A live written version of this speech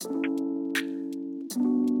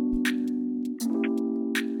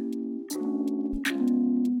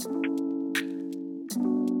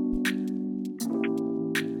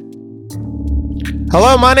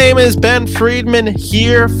Hello, my name is Ben Friedman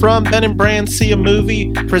here from Ben and Brand See a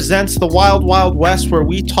Movie presents The Wild Wild West, where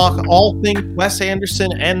we talk all things Wes Anderson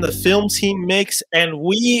and the films he makes. And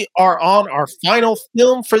we are on our final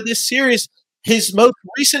film for this series, his most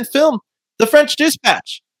recent film, The French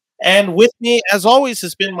Dispatch. And with me, as always,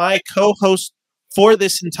 has been my co-host for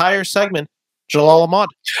this entire segment, Jalal Ahmad.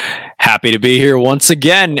 Happy to be here once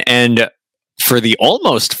again, and for the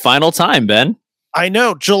almost final time, Ben. I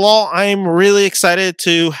know, Jalal, I'm really excited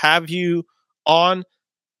to have you on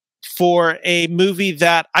for a movie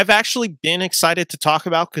that I've actually been excited to talk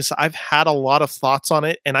about because I've had a lot of thoughts on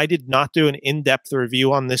it, and I did not do an in-depth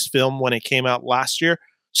review on this film when it came out last year.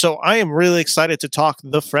 So I am really excited to talk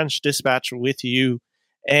The French Dispatch with you.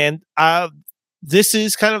 And this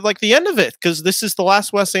is kind of like the end of it because this is the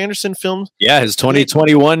last Wes Anderson film. Yeah, his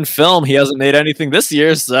 2021 film. He hasn't made anything this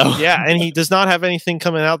year, so. Yeah, and he does not have anything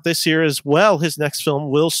coming out this year as well. His next film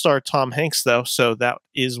will star Tom Hanks, though, so that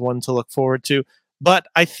is one to look forward to. But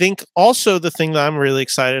I think also the thing that I'm really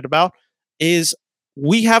excited about is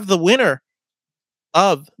we have the winner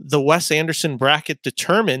of the Wes Anderson bracket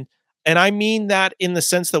determined. And I mean that in the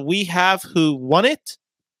sense that we have who won it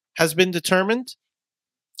has been determined.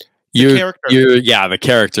 The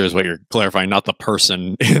character is what you're clarifying, not the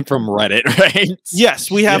person from Reddit, right? Yes,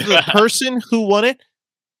 we have the person who won it,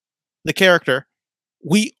 the character.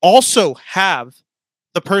 We also have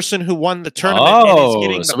the person who won the tournament and is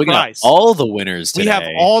getting the prize. Got all the winners today. We have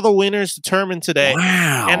all the winners determined today.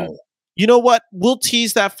 Wow. And you know what? We'll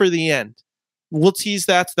tease that for the end. We'll tease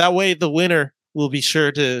that. That way the winner will be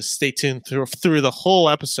sure to stay tuned through the whole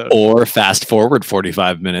episode. Or fast forward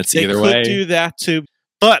 45 minutes, either way. They could do that too.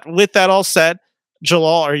 But with that all said,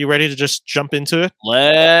 Jalal, are you ready to just jump into it?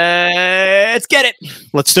 Let's get it.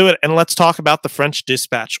 Let's do it. And let's talk about The French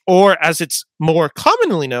Dispatch, or as it's more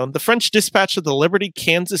commonly known, The French Dispatch of the Liberty,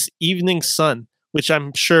 Kansas Evening Sun, which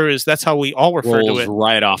I'm sure that's how we all refer to it.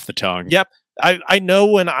 Right off the tongue. Yep. I know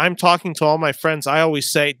when I'm talking to all my friends, I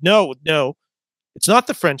always say, no, it's not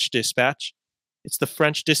The French Dispatch. It's The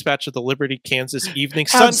French Dispatch of the Liberty, Kansas Evening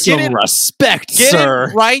Sun. Have some respect, get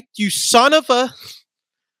sir. It right, you son of a...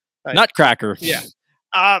 Nutcracker. Yeah.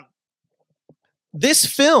 This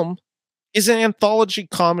film is an anthology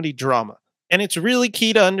comedy drama, and it's really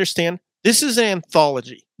key to understand. This is an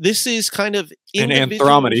anthology. This is kind of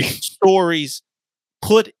individual stories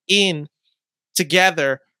put in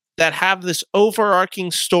together that have this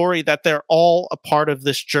overarching story that they're all a part of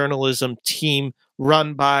this journalism team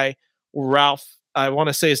run by Ralph. I want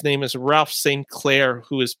to say his name is Ralph St. Clair,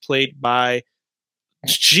 who is played by...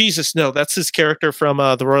 Jesus, no, that's his character from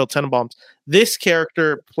the Royal Tenenbaums. This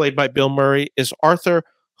character, played by Bill Murray, is Arthur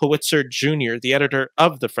Howitzer Jr., the editor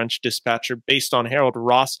of The French Dispatcher, based on Harold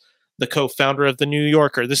Ross, the co-founder of The New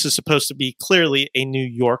Yorker. This is supposed to be clearly a New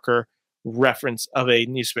Yorker reference of a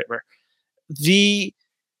newspaper.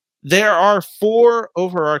 There are four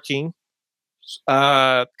overarching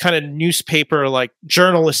kind of newspaper, like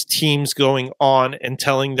journalist teams going on and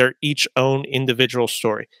telling their each own individual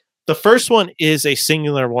story. The first one is a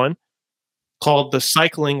singular one called The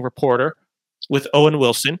Cycling Reporter with Owen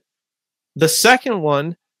Wilson. The second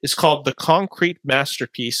one is called The Concrete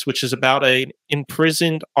Masterpiece, which is about an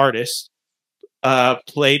imprisoned artist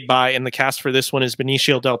played by, and the cast for this one is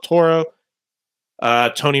Benicio del Toro,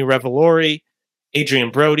 Tony Revolori,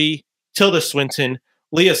 Adrian Brody, Tilda Swinton,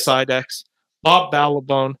 Leah Seidex, Bob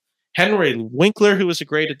Balaban, Henry Winkler, who was a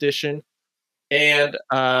great addition, and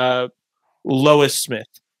Lois Smith.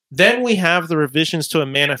 Then we have The Revisions to a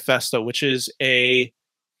Manifesto, which is a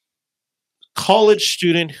college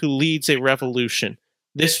student who leads a revolution.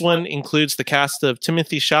 This one includes the cast of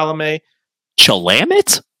Timothy Chalamet.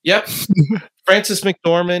 Chalamet? Yep. Frances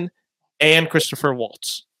McDormand and Christopher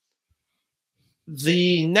Waltz.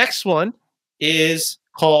 The next one is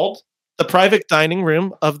called The Private Dining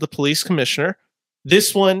Room of the Police Commissioner.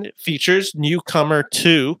 This one features newcomer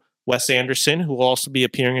to Wes Anderson, who will also be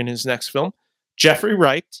appearing in his next film, Jeffrey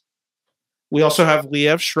Wright. We also have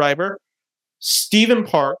Liev Schreiber, Stephen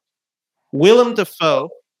Park, Willem Dafoe,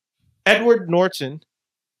 Edward Norton,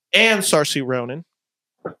 and Saoirse Ronan.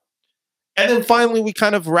 And then finally, we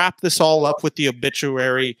kind of wrap this all up with the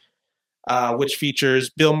obituary, which features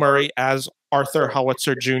Bill Murray as Arthur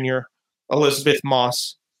Howitzer Jr., Elizabeth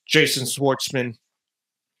Moss, Jason Schwartzman,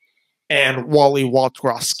 and Wally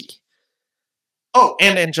Waldrowski. Oh,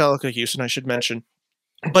 and Angelica Houston, I should mention.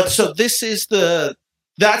 But so this is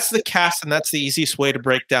that's the cast, and that's the easiest way to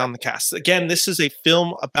break down the cast. Again, this is a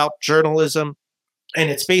film about journalism,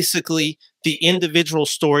 and it's basically the individual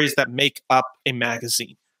stories that make up a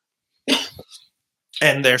magazine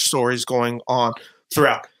and their stories going on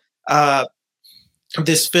throughout.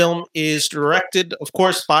 This film is directed, of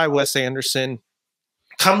course, by Wes Anderson.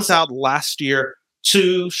 Comes out last year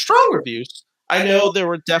to strong reviews. I know there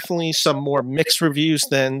were definitely some more mixed reviews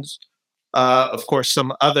than, of course,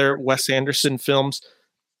 some other Wes Anderson films.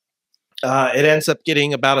 It ends up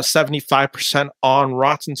getting about a 75% on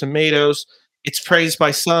Rotten Tomatoes. It's praised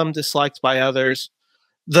by some, disliked by others.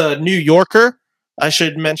 The New Yorker, I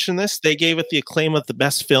should mention this, they gave it the acclaim of the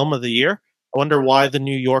best film of the year. I wonder why the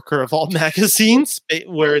New Yorker of all magazines,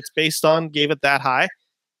 where it's based on, gave it that high.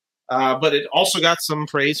 But it also got some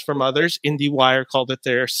praise from others. IndieWire called it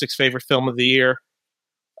their sixth favorite film of the year.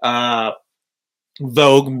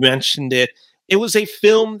 Vogue mentioned it. It was a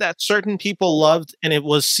film that certain people loved, and it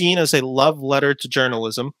was seen as a love letter to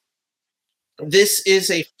journalism. This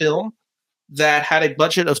is a film that had a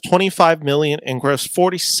budget of $25 million and grossed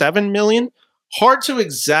 $47 million. Hard to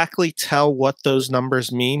exactly tell what those numbers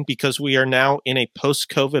mean because we are now in a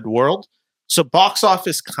post-COVID world. So box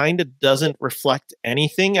office kind of doesn't reflect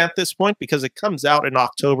anything at this point because it comes out in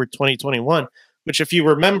October 2021, which if you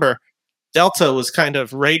remember, Delta was kind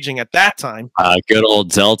of raging at that time. Good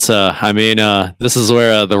old Delta. I mean, this is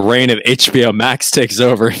where the reign of HBO Max takes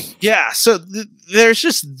over. Yeah, so there's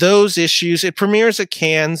just those issues. It premieres at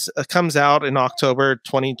Cannes, comes out in October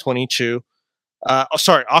 2022.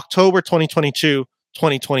 October 2022,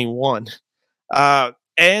 2021.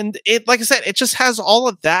 And it, like I said, it just has all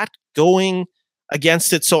of that going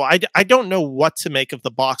against it. So I don't know what to make of the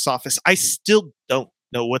box office. I still don't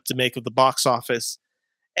know what to make of the box office.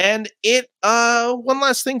 And it, one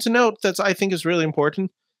last thing to note that I think is really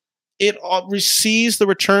important. It receives the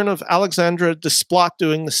return of Alexandre Desplat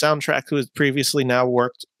doing the soundtrack, who has previously now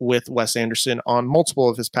worked with Wes Anderson on multiple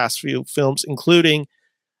of his past few films, including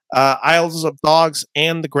Isles of Dogs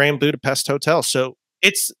and the Grand Budapest Hotel. So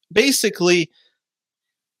it's basically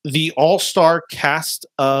the all-star cast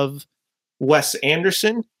of Wes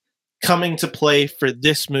Anderson coming to play for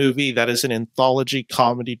this movie that is an anthology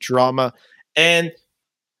comedy drama. And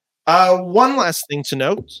one last thing to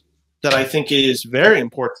note that I think is very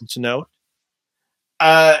important to note,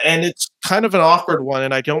 and it's kind of an awkward one,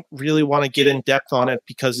 and I don't really want to get in depth on it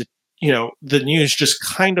because the news just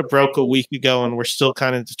kind of broke a week ago, and we're still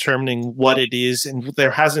kind of determining what it is, and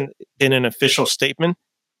there hasn't been an official statement.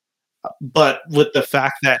 But with the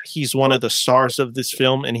fact that he's one of the stars of this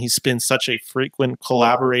film, and he's been such a frequent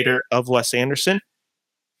collaborator of Wes Anderson,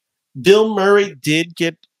 Bill Murray did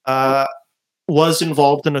get was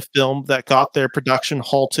involved in a film that got their production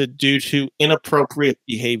halted due to inappropriate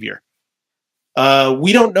behavior.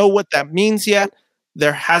 We don't know what that means yet.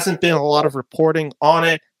 There hasn't been a lot of reporting on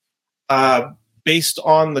it. Based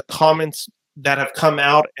on the comments that have come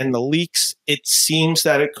out and the leaks, it seems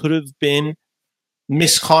that it could have been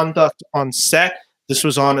misconduct on set. This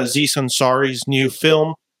was on Aziz Ansari's new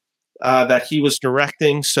film that he was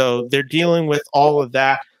directing. So they're dealing with all of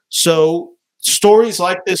that. So stories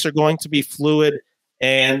like this are going to be fluid,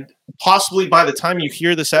 and possibly by the time you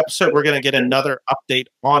hear this episode, we're going to get another update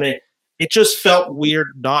on it. It just felt weird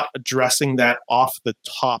not addressing that off the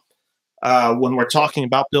top when we're talking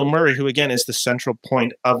about Bill Murray, who again is the central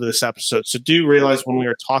point of this episode. So do realize when we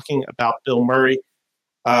are talking about Bill Murray,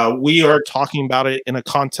 we are talking about it in a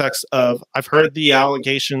context of I've heard the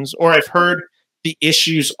allegations or I've heard the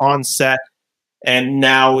issues on set, and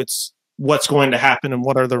now it's what's going to happen and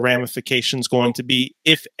what are the ramifications going to be,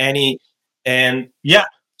 if any. And yeah,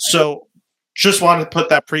 so just wanted to put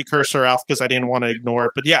that precursor out because I didn't want to ignore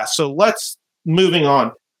it. But yeah, so moving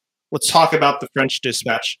on. Let's talk about The French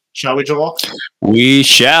Dispatch. Shall we, Joel? We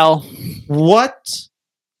shall. What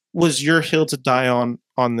was your hill to die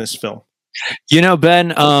on this film?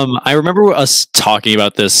 Ben, I remember us talking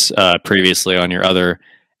about this previously on your other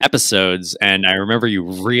episodes, and I remember you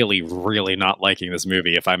really, really not liking this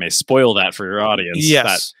movie, if I may spoil that for your audience. Yes.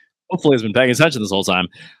 That hopefully has been paying attention this whole time.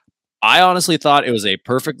 I honestly thought it was a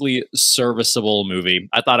perfectly serviceable movie.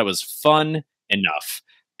 I thought it was fun enough.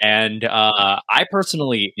 And I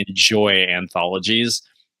personally enjoy anthologies,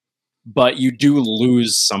 but you do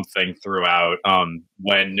lose something throughout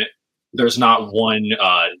when there's not one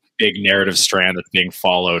big narrative strand that's being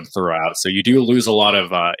followed throughout. So you do lose a lot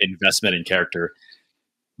of investment in character.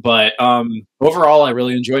 But overall, I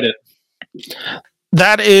really enjoyed it.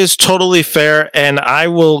 That is totally fair, and I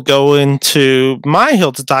will go into my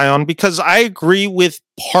hill to die on because I agree with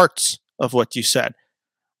parts of what you said.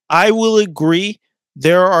 I will agree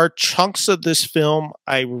there are chunks of this film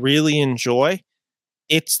I really enjoy.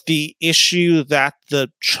 It's the issue that the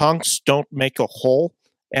chunks don't make a whole,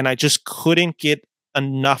 and I just couldn't get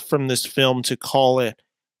enough from this film to call it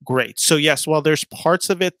great. So yes, while there's parts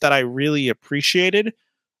of it that I really appreciated,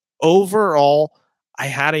 overall, I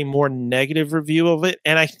had a more negative review of it.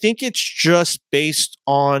 And I think it's just based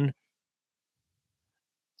on,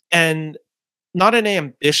 and not an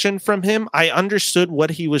ambition from him. I understood what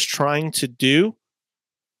he was trying to do,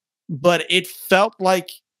 but it felt like,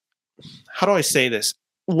 how do I say this?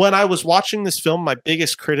 When I was watching this film, my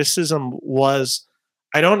biggest criticism was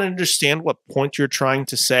I don't understand what point you're trying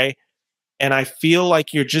to say. And I feel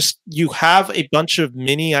like you have a bunch of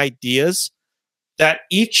mini ideas that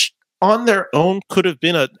each on their own could have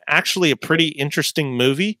been actually a pretty interesting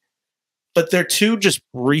movie, but they're too just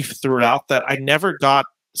brief throughout that I never got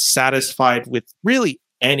satisfied with really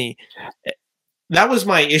any. That was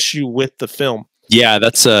my issue with the film. Yeah,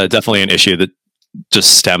 that's definitely an issue that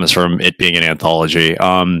just stems from it being an anthology.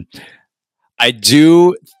 I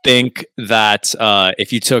do think that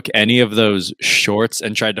if you took any of those shorts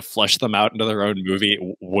and tried to flesh them out into their own movie,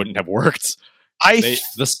 it wouldn't have worked.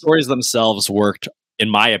 The stories themselves worked, in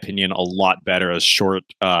my opinion, a lot better as short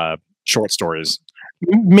stories.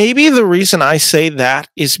 Maybe the reason I say that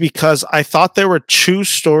is because I thought there were 2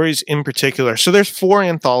 stories in particular. So there's 4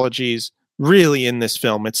 anthologies really in this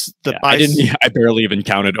film. It's the I barely even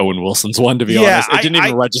counted Owen Wilson's one, to be honest. It didn't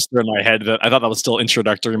even register in my head. That I thought that was still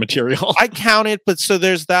introductory material. I counted, but so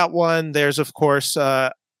there's that one. There's of course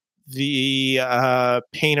the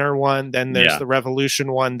Painter one. Then there's the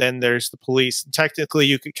Revolution one. Then there's the Police. Technically,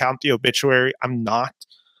 you could count the Obituary. I'm not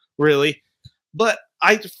really, but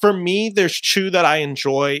for me, there's 2 that I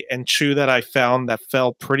enjoy and 2 that I found that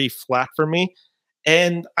fell pretty flat for me.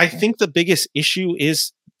 And I think the biggest issue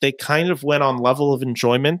is they kind of went on level of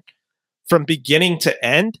enjoyment from beginning to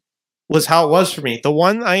end was how it was for me. The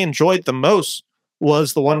one I enjoyed the most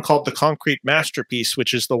was the one called The Concrete Masterpiece,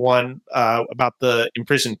 which is the one about the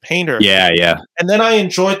imprisoned painter. Yeah. And then I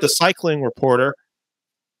enjoyed The Cycling Reporter.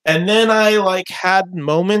 And then I had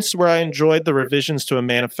moments where I enjoyed the revisions to a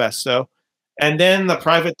manifesto. And then The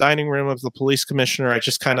Private Dining Room of the Police Commissioner, I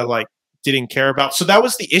just kind of didn't care about. So that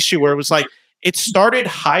was the issue where it was it started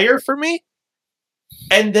higher for me.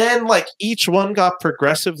 And then each one got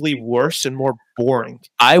progressively worse and more boring.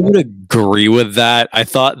 I would agree with that. I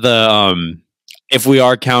thought if we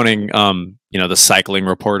are counting The Cycling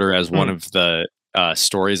Reporter as one of the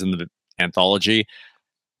stories in the anthology,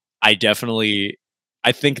 I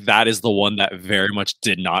think that is the one that very much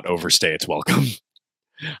did not overstay its welcome.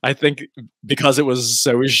 I think because it was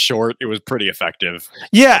so short, it was pretty effective.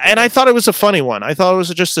 Yeah, and I thought it was a funny one. I thought it was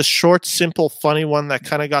just a short, simple, funny one that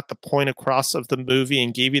kind of got the point across of the movie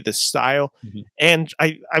and gave you the style. Mm-hmm. And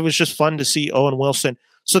I was just fun to see Owen Wilson.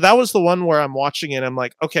 So that was the one where I'm watching it. I'm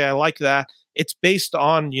like, okay, I like that. It's based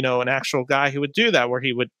on, an actual guy who would do that, where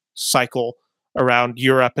he would cycle around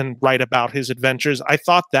Europe and write about his adventures. I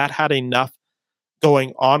thought that had enough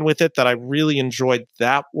going on with it that I really enjoyed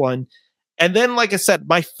that one. And then, like I said,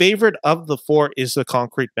 my favorite of the 4 is The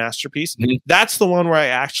Concrete Masterpiece. Mm-hmm. That's the one where I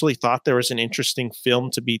actually thought there was an interesting film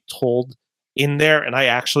to be told in there, and I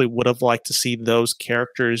actually would have liked to see those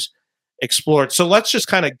characters explored. So let's just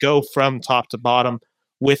kind of go from top to bottom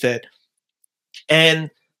with it. And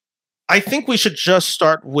I think we should just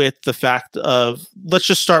start with the fact of, let's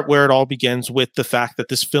just start where it all begins with the fact that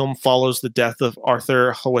this film follows the death of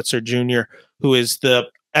Arthur Howitzer Jr., who is the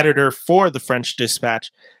editor for the French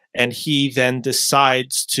Dispatch. And he then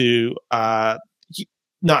decides to, but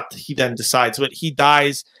he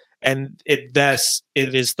dies, and it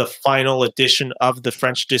is the final edition of the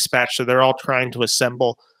French Dispatch. So they're all trying to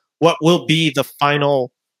assemble what will be the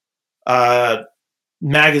final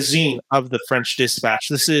magazine of the French Dispatch.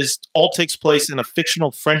 This all takes place in a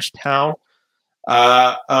fictional French town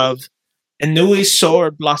of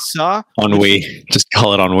Ennui-sur-Blassans. Ennui, just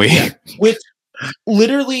call it Ennui. Yeah, which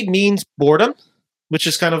literally means boredom, which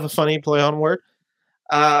is kind of a funny play on word.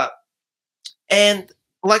 And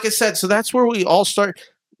like I said, so that's where we all start.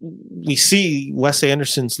 We see Wes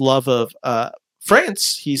Anderson's love of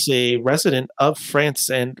France. He's a resident of France.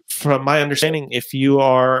 And from my understanding, if you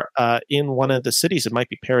are in one of the cities, it might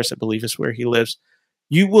be Paris, I believe is where he lives,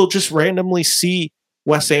 you will just randomly see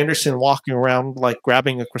Wes Anderson walking around,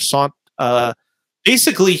 grabbing a croissant.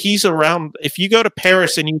 Basically, he's around. If you go to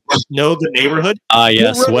Paris and you know the neighborhood.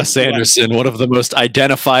 Yes, Wes Anderson, one of the most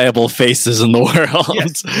identifiable faces in the world.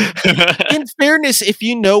 Yes. In fairness, if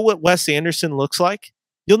you know what Wes Anderson looks like,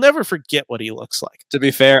 you'll never forget what he looks like. To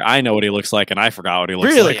be fair, I know what he looks like, and I forgot what he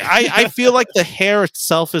looks like. Really? I feel like the hair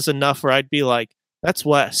itself is enough where I'd be like, that's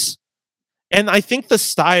Wes. And I think the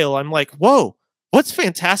style, I'm like, whoa, what's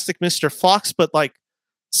Fantastic Mr. Fox, but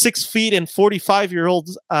 6 feet and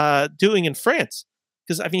 45-year-olds doing in France?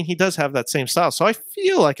 Because, he does have that same style. So I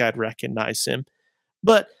feel like I'd recognize him.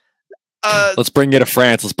 But Let's bring you to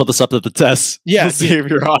France. Let's put this up to the test. Yeah, Let's see if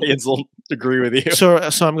your audience will agree with you. So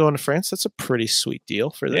I'm going to France. That's a pretty sweet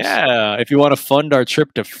deal for this. Yeah, if you want to fund our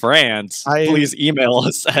trip to France, please email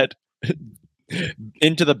us at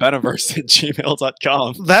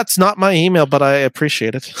intothebeniverse@gmail.com. That's not my email, but I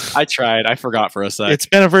appreciate it. I tried. I forgot for a sec. It's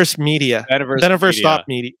Beniverse Media. Beniverse Media.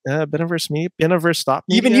 Media. Beniverse Media. Beniverse Media.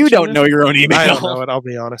 Even you don't know your own email. I don't know it. I'll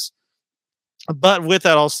be honest. But with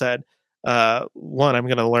that all said, one, I'm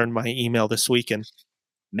going to learn my email this weekend.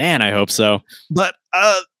 Man, I hope so. But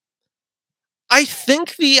I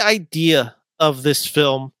think the idea of this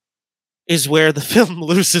film is where the film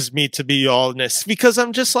loses me, to be honest, because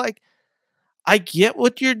I'm just like, I get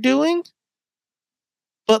what you're doing,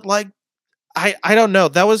 but like, I don't know.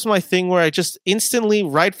 That was my thing where I just instantly,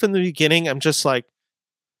 right from the beginning, I'm just like,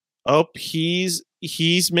 oh, he's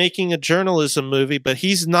making a journalism movie, but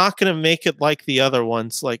he's not going to make it like the other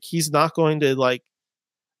ones. Like, he's not going to like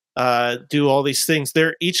do all these things.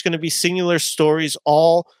 They're each going to be singular stories.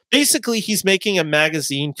 All basically, he's making a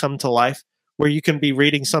magazine come to life where you can be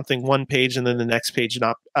reading something one page and then the next page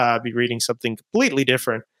not be reading something completely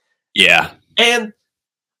different. Yeah. And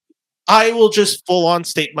I will just full on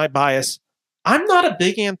state my bias. I'm not a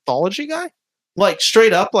big anthology guy. Like,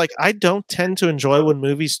 straight up, like, I don't tend to enjoy when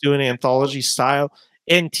movies do an anthology style.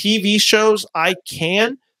 In TV shows, I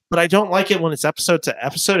can, but I don't like it when it's episode to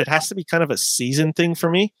episode. It has to be kind of a season thing for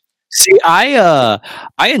me. See, I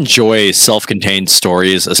enjoy self-contained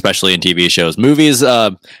stories, especially in TV shows. Movies,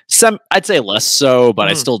 I'd say less so, but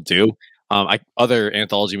I still do. Other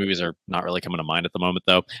anthology movies are not really coming to mind at the moment,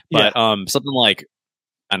 though. But something like,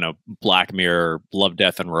 I don't know, Black Mirror, Love,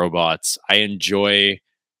 Death, and Robots. I enjoy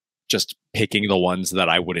just picking the ones that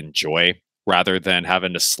I would enjoy rather than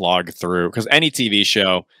having to slog through. Because any TV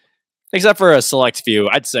show, except for a select few,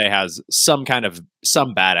 I'd say has some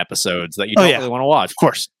bad episodes that you don't really want to watch. Of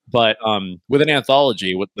course. But with an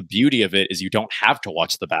anthology, what the beauty of it is you don't have to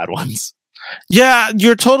watch the bad ones. Yeah,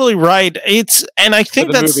 you're totally right. And I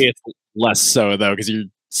think that's movie, it's less so though, because you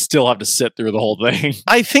still have to sit through the whole thing.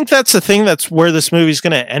 I think that's the thing. That's where this movie is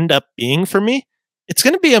going to end up being for me. It's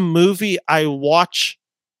going to be a movie I watch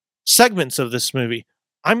segments of this movie.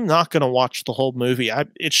 I'm not going to watch the whole movie.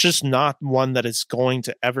 It's just not one that is going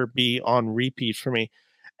to ever be on repeat for me.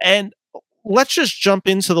 And let's just jump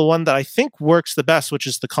into the one that I think works the best, which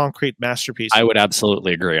is The Concrete Masterpiece. I would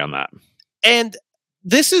absolutely agree on that. And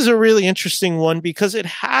this is a really interesting one because it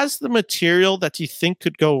has the material that you think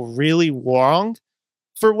could go really wrong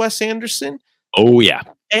for Wes Anderson. Oh, yeah.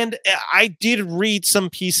 And I did read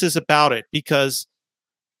some pieces about it because,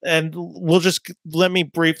 and let me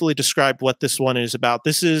briefly describe what this one is about.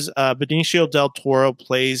 This is Benicio del Toro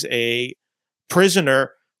plays a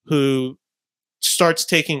prisoner who starts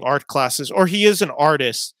taking art classes, or he is an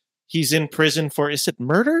artist. He's in prison for, is it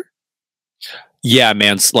murder? Yeah,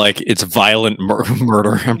 man, it's violent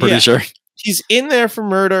murder, I'm pretty sure. He's in there for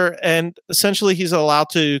murder, and essentially he's allowed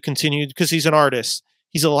to continue, because he's an artist,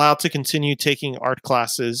 he's allowed to continue taking art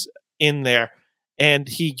classes in there. And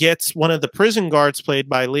he gets one of the prison guards, played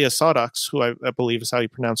by Leah Sawdax, who I believe is how you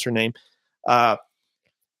pronounce her name.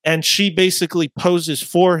 And she basically poses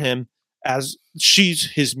for him as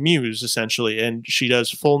she's his muse, essentially. And she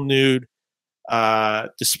does full nude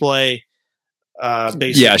display.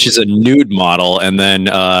 Basically. Yeah, she's a nude model, and then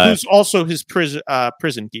who's also his prison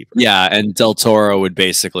keeper. Yeah, and Del Toro would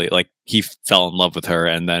basically, like, he fell in love with her,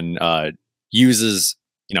 and then uses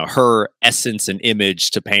her essence and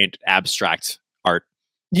image to paint abstract art.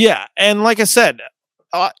 Yeah, and like I said,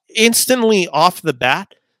 instantly off the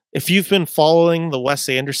bat, if you've been following the Wes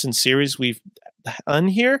Anderson series we've done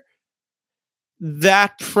here,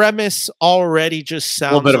 that premise already just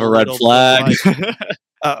sounds a little bit of a red flag.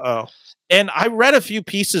 Like, and I read a few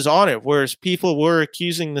pieces on it, whereas people were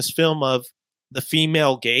accusing this film of the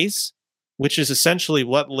female gaze, which is essentially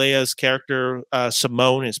what Leia's character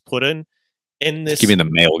Simone is put in this. Give me the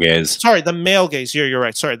male gaze. Sorry, the male gaze. You're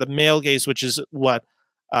right. Sorry, the male gaze, which is what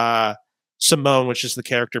Simone, which is the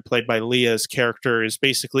character played by Leia's character, is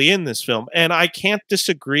basically in this film. And I can't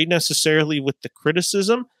disagree necessarily with the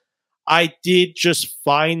criticism. I did just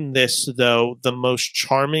find this, though, the most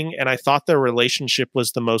charming, and I thought their relationship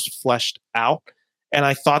was the most fleshed out. And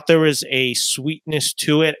I thought there was a sweetness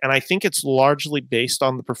to it. And I think it's largely based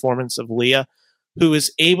on the performance of Leia, who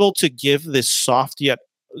is able to give this soft yet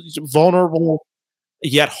vulnerable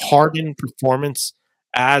yet hardened performance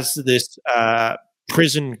as this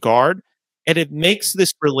prison guard. And it makes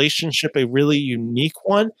this relationship a really unique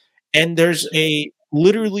one. And there's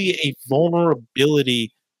literally a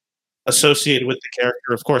vulnerability associated with the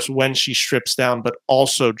character, of course, when she strips down, but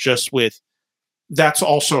also just with that's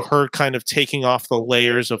also her kind of taking off the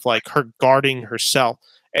layers of like her guarding herself.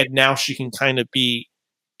 And now she can kind of be,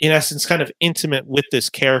 in essence, kind of intimate with this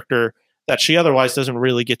character that she otherwise doesn't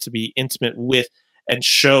really get to be intimate with and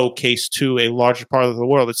showcase to a larger part of the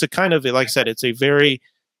world. It's a kind of, like I said, it's a very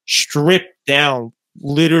stripped down,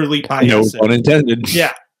 literally by No essence. pun intended.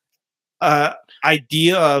 Yeah.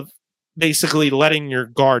 Idea of basically letting your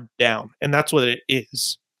guard down. And that's what it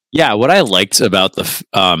is. Yeah, what I liked about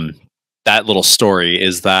that little story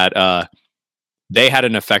is that they had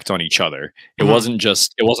an effect on each other. It wasn't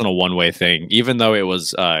a one-way thing, even though it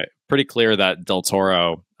was pretty clear that Del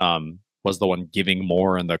Toro was the one giving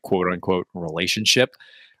more in the quote-unquote relationship.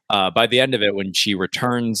 By the end of it, when she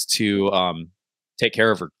returns to take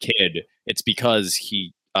care of her kid, it's because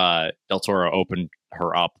Del Toro opened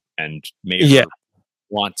her up and made her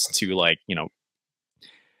wants to, like, you know,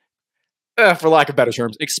 for lack of better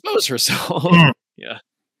terms, expose herself.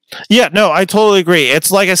 Yeah, no, I totally agree.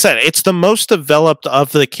 It's like I said, it's the most developed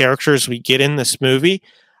of the characters we get in this movie.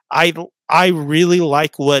 I really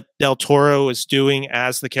like what Del Toro is doing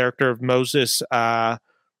as the character of Moses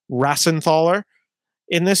Rassenthaler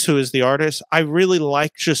in this, who is the artist. I really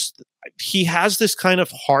like he has this kind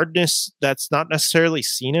of hardness that's not necessarily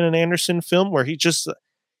seen in an Anderson film, where he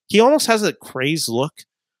almost has a crazed look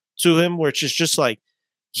to him, which is just like,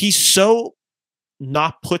 he's so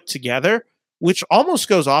not put together, which almost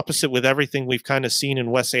goes opposite with everything we've kind of seen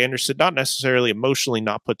in Wes Anderson, not necessarily emotionally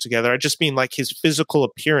not put together. I just mean like his physical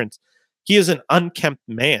appearance. He is an unkempt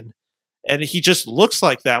man, and he just looks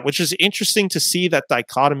like that, which is interesting to see that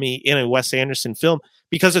dichotomy in a Wes Anderson film,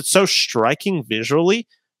 because it's so striking visually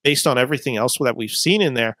based on everything else that we've seen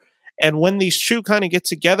in there. And when these two kind of get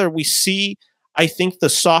together, we see, I think, the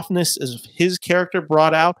softness of his character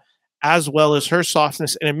brought out, as well as her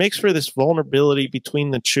softness, and it makes for this vulnerability between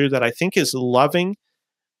the two that I think is loving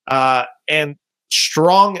and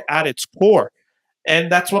strong at its core.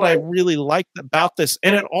 And that's what I really liked about this.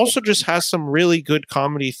 And it also just has some really good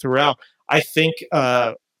comedy throughout. I think,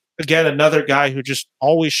 again, another guy who just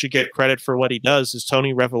always should get credit for what he does is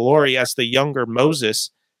Tony Revolori as the younger Moses.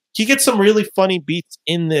 He gets some really funny beats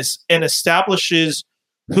in this and establishes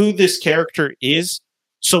who this character is,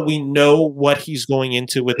 so we know what he's going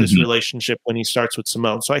into with this relationship when he starts with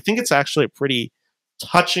Simone. So I think it's actually a pretty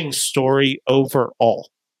touching story overall.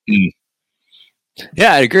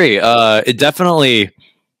 Yeah, I agree. It definitely,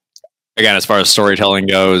 again, as far as storytelling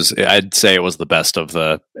goes, I'd say it was the best of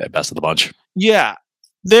the bunch. Yeah,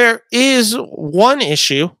 there is one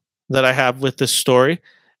issue that I have with this story,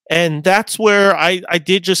 and that's where I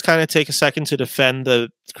did just kind of take a second to defend the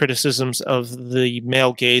criticisms of the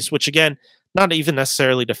male gaze, which, again, not even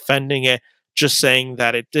necessarily defending it, just saying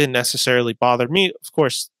that it didn't necessarily bother me. Of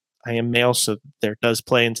course, I am male, so there does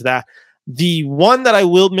play into that. The one that I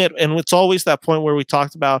will admit, and it's always that point where we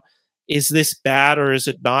talked about, is this bad or is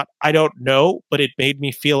it not? I don't know, but it made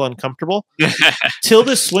me feel uncomfortable.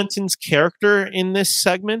 Tilda Swinton's character in this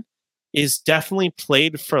segment is definitely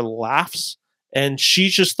played for laughs, and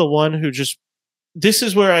she's just the one who just, this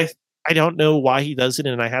is where I don't know why he does it,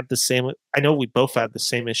 and I know we both had the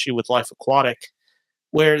same issue with Life Aquatic,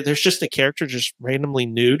 where there's just a character just randomly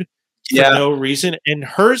nude for no reason, and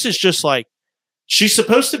hers is just like, she's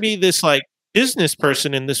supposed to be this like business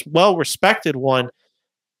person and this well-respected one,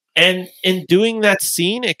 and in doing that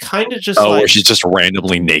scene, it kind of just where she's just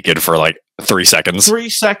randomly naked for like 3 seconds. 3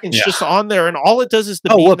 seconds just on there, and all it does is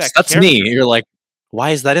that's me. You're like,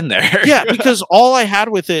 why is that in there? Yeah, because all I had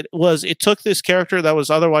with it was it took this character that was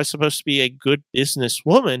otherwise supposed to be a good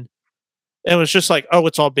businesswoman, and it was just like, oh,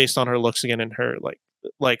 it's all based on her looks again and her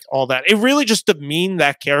like all that. It really just demeaned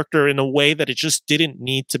that character in a way that it just didn't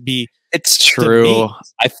need to be. It's true. Demeaned.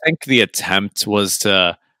 I think the attempt was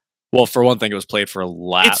to, well, for one thing, it was played for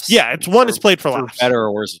laughs. It's played for laughs. Better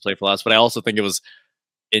or worse, it's played for laughs. But I also think it was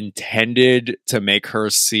intended to make her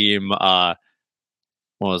seem, what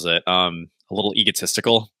was it? A little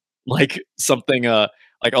egotistical, like something,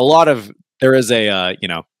 like a lot of, there is a,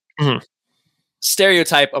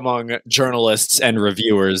 stereotype among journalists and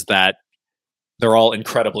reviewers that they're all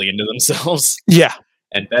incredibly into themselves. Yeah.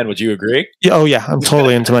 And Ben, would you agree? Yeah. Oh yeah. I'm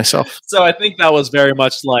totally into myself. So I think that was very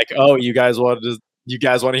much like, oh, you guys want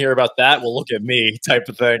to hear about that? Well, look at me type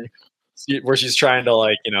of thing, where she's trying to,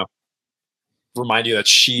 like, remind you that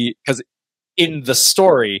because in the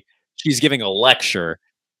story, she's giving a lecture.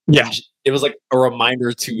 Yeah. It was like a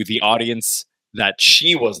reminder to the audience that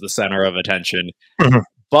she was the center of attention,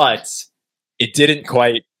 but it didn't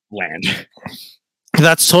quite land.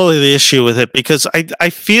 That's totally the issue with it, because I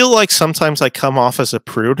feel like sometimes I come off as a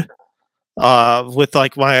prude with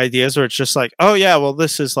like my ideas, where it's just like, oh yeah, well,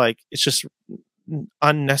 this is like, it's just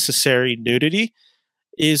unnecessary nudity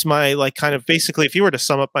is my like kind of basically if you were to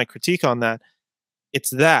sum up my critique on that, it's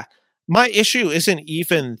that. My issue isn't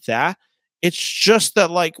even that. It's just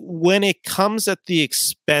that like when it comes at the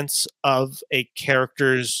expense of a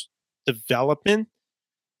character's development,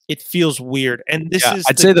 it feels weird. And this Yeah, is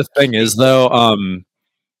I'd say the thing is though,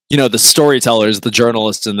 the storytellers, the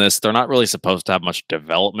journalists in this, they're not really supposed to have much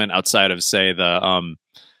development outside of say the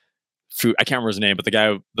food. I can't remember his name, but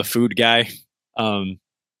the food guy,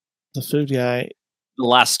 the food guy. the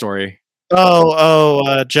last story.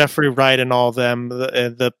 Jeffrey Wright and all them,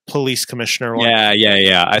 the police commissioner one.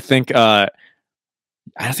 Yeah. I think you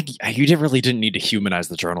didn't need to humanize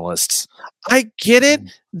the journalists. I get it.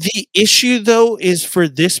 The issue though is for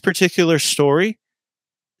this particular story,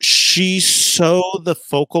 she's so the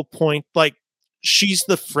focal point, like she's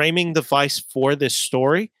the framing device for this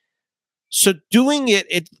story. So doing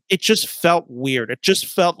it just felt weird. It just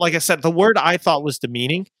felt, like I said, the word I thought was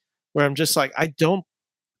demeaning, where I'm just like,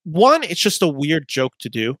 it's just a weird joke to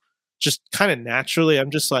do, just kind of naturally.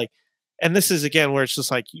 I'm just like, and this is again where it's just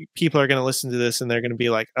like people are going to listen to this and they're going to be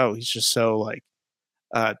like, oh, he's just so like,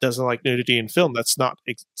 doesn't like nudity in film. That's not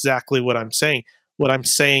exactly what I'm saying. What I'm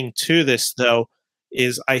saying to this though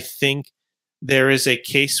is I think there is a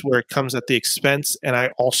case where it comes at the expense, and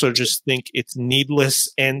I also just think it's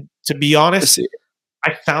needless. And to be honest,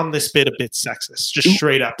 I found this bit a bit sexist, just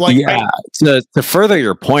straight up. Like, to further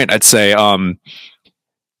your point, I'd say,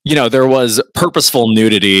 there was purposeful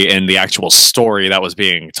nudity in the actual story that was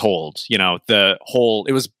being told.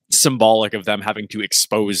 It was symbolic of them having to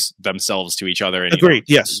expose themselves to each other and agreed,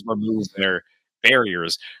 yes, remove their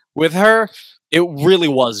barriers. With her, it really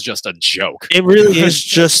was just a joke. It really is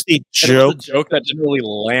just a joke. A joke that didn't really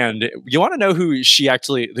land. You want to know who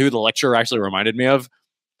the lecturer actually reminded me of?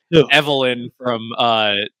 Who? Evelyn from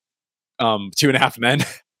 2.5 Men.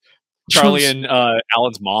 Charlie and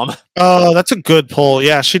Alan's mom. Oh, that's a good pull.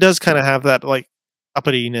 Yeah, she does kind of have that like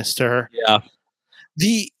uppityness to her. Yeah.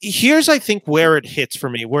 Here's I think where it hits for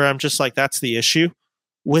me, where I'm just like, that's the issue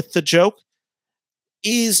with the joke,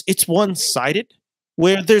 is it's one-sided.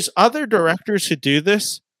 Where there's other directors who do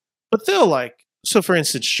this, but they'll like, so for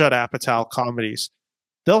instance, Judd Apatow comedies,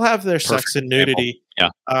 they'll have their sex and nudity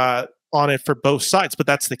on it for both sides, but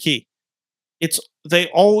that's the key. They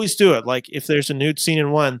always do it. Like if there's a nude scene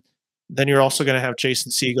in one, then you're also going to have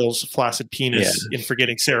Jason Segel's flaccid penis in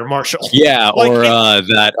Forgetting Sarah Marshall. Yeah, like, or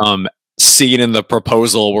that scene in The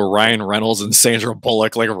Proposal where Ryan Reynolds and Sandra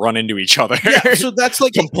Bullock like run into each other. Yeah, so that's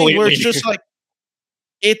like completely where it's just like,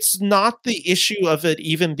 it's not the issue of it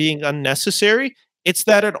even being unnecessary. It's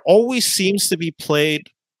that it always seems to be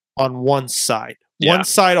played on one side. Yeah. One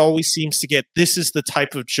side always seems to get, this is the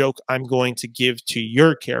type of joke I'm going to give to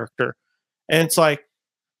your character. And it's like,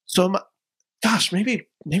 so gosh, maybe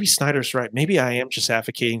Snyder's right. Maybe I am just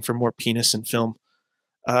advocating for more penis in film.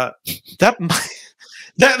 That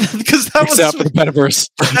because that was for the metaverse.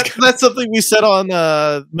 That's something we said on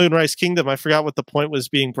Moonrise Kingdom. I forgot what the point was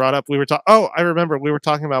being brought up. We were talking. Oh, I remember. We were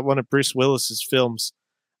talking about one of Bruce Willis's films,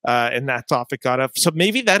 and that topic got up. So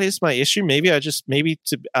maybe that is my issue. Maybe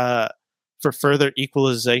for further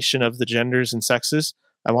equalization of the genders and sexes,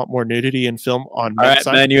 I want more nudity in film on. All right,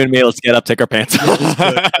 man, you and me, let's get up, take our pants off.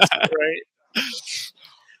 Right.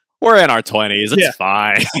 We're in our 20s. It's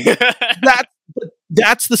fine.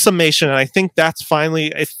 That's the summation, and I think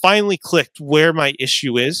it finally clicked where my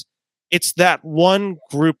issue is. It's that one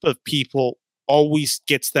group of people always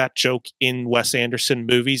gets that joke in Wes Anderson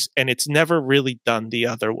movies, and it's never really done the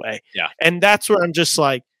other way. Yeah. And that's where I'm just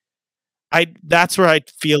like, that's where I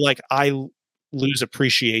feel like I lose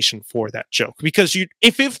appreciation for that joke. Because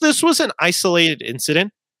if this was an isolated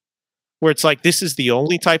incident, where it's like, this is the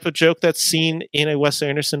only type of joke that's seen in a Wes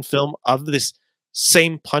Anderson film of this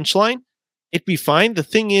same punchline, it'd be fine. The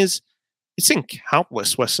thing is, it's in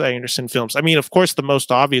countless Wes Anderson films. I mean, of course, the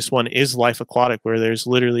most obvious one is Life Aquatic, where there's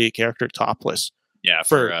literally a character topless. Yeah,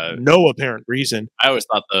 for no apparent reason. I always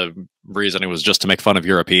thought the reason it was just to make fun of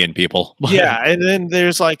European people. Yeah, and then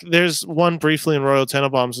there's one briefly in Royal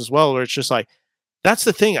Tenenbaums as well, where it's just like, that's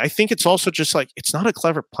the thing. I think it's also just like, it's not a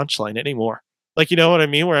clever punchline anymore. Like, you know what I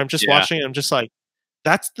mean? Where I'm just watching it, I'm just like,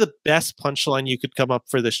 that's the best punchline you could come up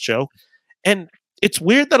for this joke. And it's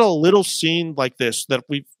weird that a little scene like this, that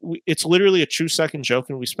it's literally a 2-second joke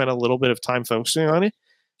and we spent a little bit of time focusing on it.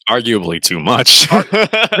 Arguably too much.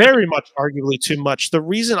 Very much arguably too much. The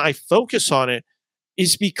reason I focus on it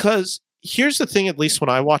is because here's the thing, at least when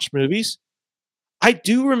I watch movies, I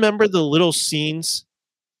do remember the little scenes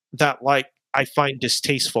that like I find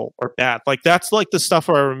distasteful or bad. Like that's like the stuff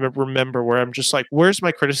where I remember where I'm just like, where's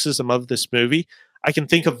my criticism of this movie? I can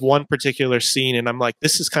think of one particular scene, and I'm like,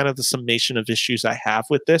 this is kind of the summation of issues I have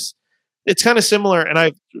with this. It's kind of similar, and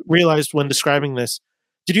I realized when describing this.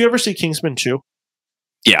 Did you ever see Kingsman 2?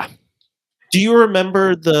 Yeah. Do you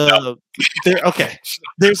remember okay.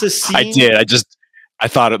 There's a scene. I did. I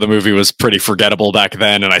thought the movie was pretty forgettable back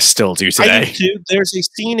then, and I still do today. I do too. There's a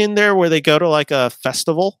scene in there where they go to like a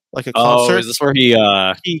festival, like a concert. Oh, is this where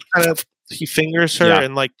he fingers her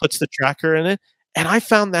and like puts the tracker in it? And I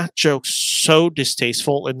found that joke so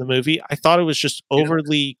distasteful in the movie. I thought it was just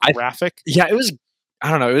overly graphic. It was. I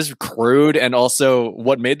don't know. It was crude, and also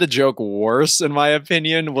what made the joke worse, in my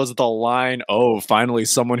opinion, was the line, "Oh, finally,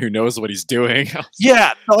 someone who knows what he's doing."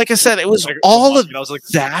 Yeah, like I said, it was all of I was like,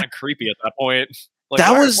 that. Kind of creepy at that point. Like,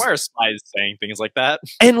 that why are spies saying things like that?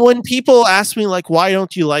 And when people ask me, like, why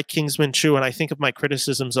don't you like Kingsman 2? And I think of my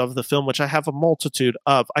criticisms of the film, which I have a multitude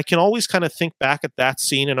of, I can always kind of think back at that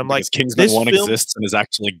scene and I'm because like, Kingsman 1 exists and is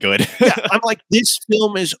actually good. Yeah, I'm like, this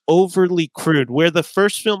film is overly crude. Where the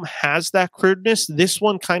first film has that crudeness, this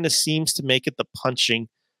one kind of seems to make it the punching,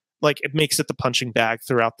 like it makes it the punching bag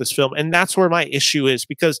throughout this film. And that's where my issue is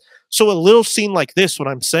because, so a little scene like this, what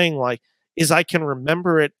I'm saying, like, is I can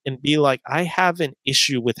remember it and be like, I have an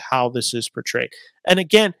issue with how this is portrayed. And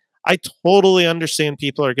again, I totally understand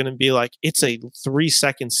people are going to be like, it's a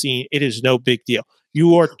 3-second scene. It is no big deal. We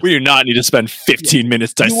do not need to spend 15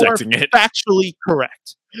 minutes dissecting it. Factually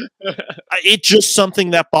correct. It's just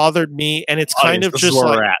something that bothered me. And it's kind of just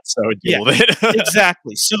like, we're at, so deal with it.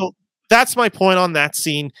 Exactly. So that's my point on that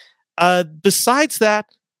scene. Besides that,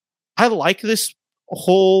 I like this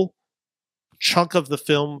whole chunk of the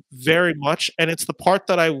film very much, and it's the part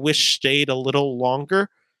that I wish stayed a little longer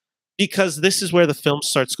because this is where the film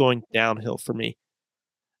starts going downhill for me.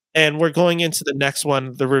 And we're going into the next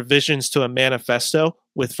one, the revisions to a manifesto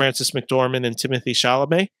with Frances McDormand and Timothy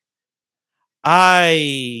Chalamet.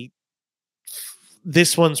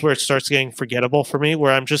 This one's where it starts getting forgettable for me,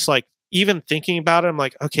 where I'm just like, even thinking about it, I'm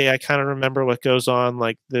like, okay, I kind of remember what goes on.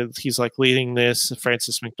 Like he's like leading this.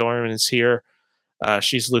 Frances McDormand is here.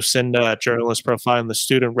 She's Lucinda, a journalist profiling the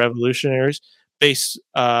student revolutionaries based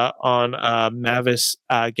on Mavis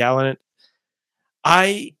Gallant.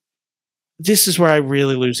 This is where I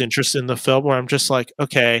really lose interest in the film, where I'm just like,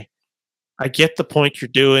 okay, I get the point you're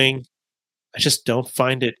doing. I just don't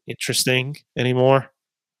find it interesting anymore.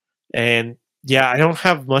 And yeah, I don't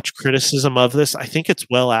have much criticism of this. I think it's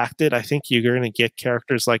well acted. I think you're going to get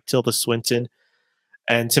characters like Tilda Swinton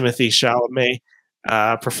and Timothy Chalamet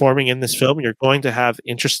performing in this film. You're going to have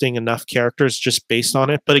interesting enough characters just based on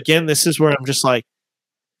it. But again, this is where I'm just like,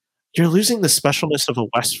 you're losing the specialness of a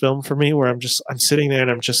West film for me, where I'm sitting there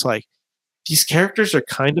and I'm just like, these characters are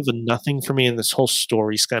kind of a nothing for me, and this whole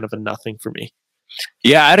story's kind of a nothing for me.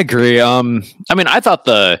 Yeah, I'd agree. I mean, I thought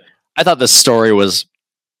the story was,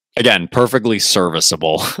 again, perfectly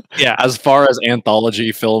serviceable. Yeah. As far as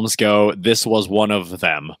anthology films go, this was one of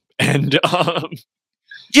them. And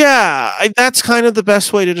yeah, that's kind of the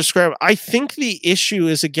best way to describe it. I think the issue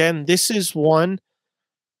is, again, this is one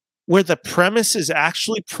where the premise is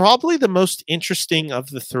actually probably the most interesting of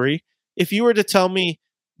the three. If you were to tell me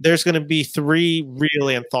there's going to be 3 real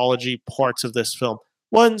anthology parts of this film,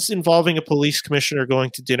 one's involving a police commissioner going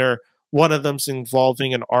to dinner, one of them's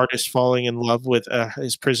involving an artist falling in love with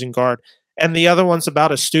his prison guard, and the other one's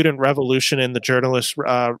about a student revolution and the journalist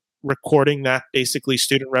recording that basically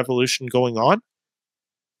student revolution going on.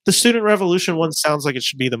 The student revolution one sounds like it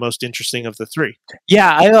should be the most interesting of the 3.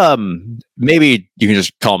 Yeah, I maybe you can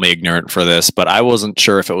just call me ignorant for this, but I wasn't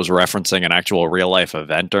sure if it was referencing an actual real life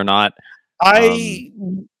event or not. I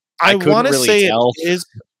want to really say tell. it is.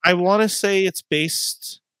 I want to say it's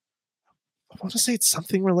based. I want to say it's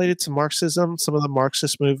something related to Marxism, some of the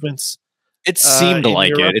Marxist movements. It seemed like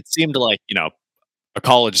Europe. it. It seemed like, a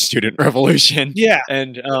college student revolution. Yeah.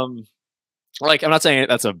 And like, I'm not saying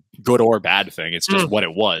that's a good or bad thing. It's just what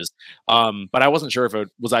it was. But I wasn't sure if it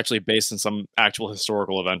was actually based in some actual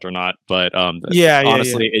historical event or not. But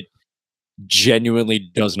honestly, it genuinely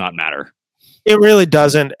does not matter. It really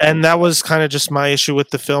doesn't. And that was kind of just my issue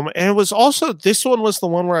with the film. And it was also, this one was the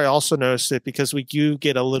one where I also noticed it because we do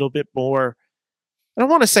get a little bit more, I don't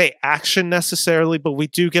want to say action necessarily, but we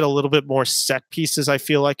do get a little bit more set pieces, I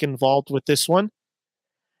feel like, involved with this one.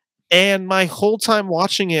 And my whole time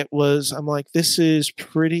watching it was, I'm like, this is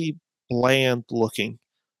pretty bland looking.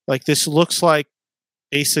 Like, this looks like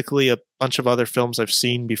basically a bunch of other films I've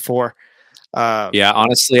seen before. Yeah,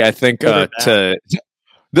 honestly, I think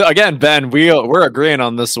again, Ben, we're agreeing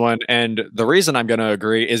on this one, and the reason I'm going to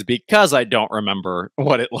agree is because I don't remember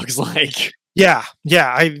what it looks like. Yeah,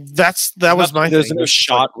 that was my thing. There's no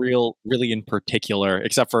shot really in particular,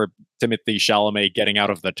 except for Timothy Chalamet getting out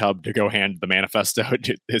of the tub to go hand the manifesto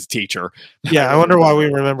to his teacher. Yeah, I wonder why we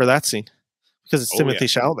remember that scene. Because it's Timothy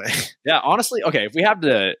Yeah. Chalamet. Yeah, honestly, okay,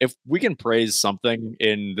 if we can praise something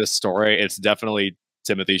in this story, it's definitely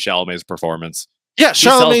Timothy Chalamet's performance. Yeah, He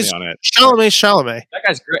sells me Chalamet. on it. Chalamet. That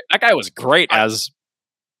guy's great. That guy was great as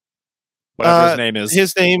whatever his name is.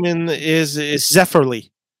 His name is Zephyrly.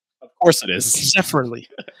 Of course it is. Zephyrly.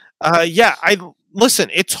 Yeah, listen,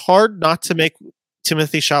 it's hard not to make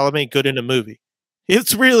Timothy Chalamet good in a movie.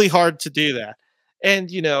 It's really hard to do that. And,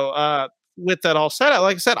 with that all said,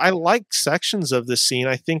 like I said, I like sections of this scene.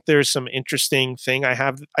 I think there's some interesting thing.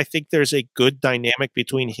 I think there's a good dynamic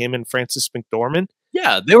between him and Frances McDormand.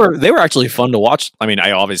 Yeah, they were actually fun to watch. I mean,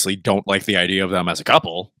 I obviously don't like the idea of them as a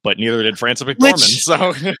couple, but neither did Frances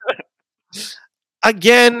McDormand.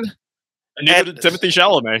 Again, and neither did Timothy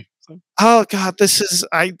Chalamet. Oh God, this is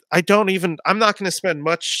I'm not going to spend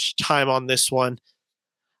much time on this one.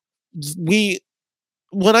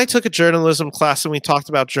 When I took a journalism class and we talked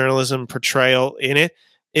about journalism portrayal in it,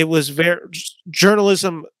 it was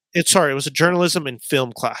journalism. It was a journalism and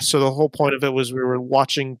film class. So the whole point of it was we were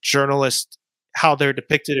watching journalists, how they're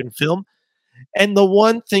depicted in film. And the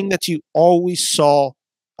one thing that you always saw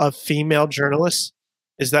of female journalists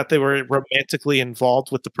is that they were romantically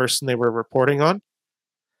involved with the person they were reporting on.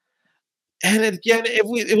 And again,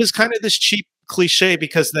 it was kind of this cheap cliche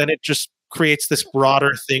because then it just creates this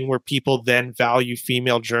broader thing where people then value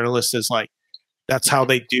female journalists as like, that's how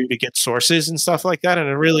they do to get sources and stuff like that. And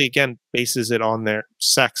it really, again, bases it on their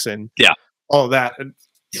sex and all of that. And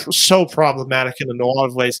so problematic in a lot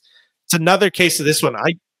of ways. It's another case of this one.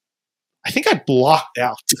 I think I blocked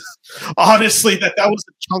out, honestly, that was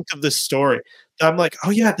a chunk of this story. I'm like, oh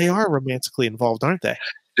yeah, they are romantically involved, aren't they?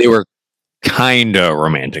 They were kind of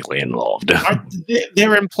romantically involved.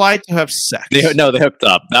 They're implied to have sex. They hooked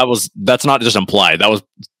up. That's not just implied. That was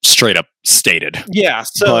straight up stated. Yeah.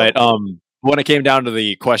 So, but when it came down to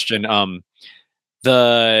the question,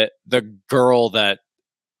 the girl that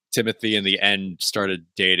Timothy in the end started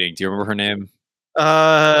dating, do you remember her name?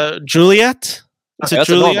 Juliet. That's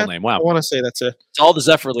a normal name. Wow. I want to say that's it. To all the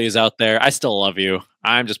Zephyrlys out there, I still love you.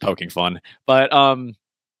 I'm just poking fun. But I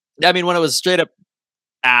mean, when it was straight up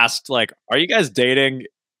asked, like, are you guys dating?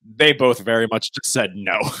 They both very much just said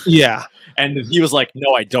no. Yeah. And he was like,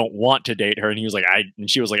 no, I don't want to date her. And he was like, and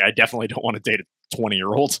she was like, I definitely don't want to date a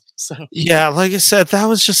 20-year-old. So yeah, like I said, that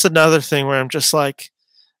was just another thing where I'm just like,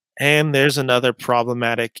 and there's another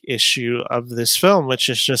problematic issue of this film, which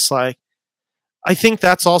is just like, I think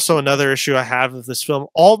that's also another issue I have of this film.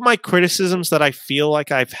 All of my criticisms that I feel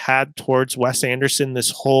like I've had towards Wes Anderson,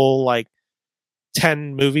 this whole like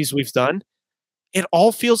 10 movies we've done, it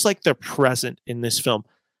all feels like they're present in this film.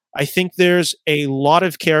 I think there's a lot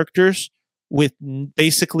of characters with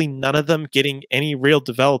basically none of them getting any real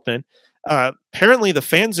development. Apparently the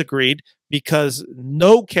fans agreed because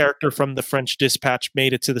no character from The French Dispatch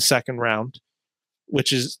made it to the second round,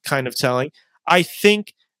 which is kind of telling. I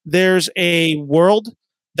think there's a world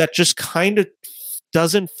that just kind of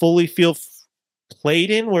doesn't fully feel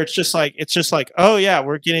played in, where it's just like, oh yeah,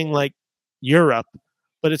 we're getting like Europe,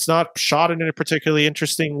 but it's not shot in a particularly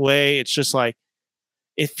interesting way. It's just like,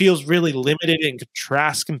 it feels really limited in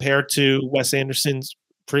contrast compared to Wes Anderson's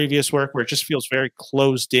previous work, where it just feels very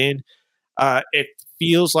closed in. It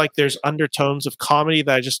feels like there's undertones of comedy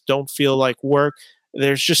that I just don't feel like work.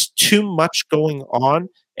 There's just too much going on,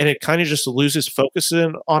 and it kind of just loses focus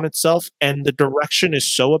on itself. And the direction is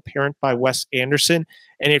so apparent by Wes Anderson,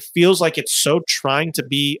 and it feels like it's so trying to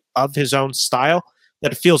be of his own style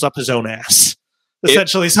that it feels up his own ass.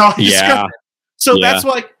 Essentially, is how I describe it. So that's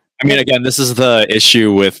why. I mean, again, this is the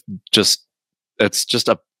issue with it's just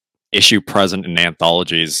a issue present in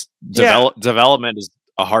anthologies. Development is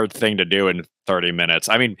a hard thing to do in 30 minutes.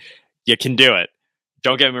 I mean, you can do it.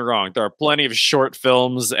 Don't get me wrong. There are plenty of short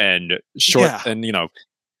films and and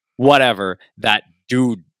whatever that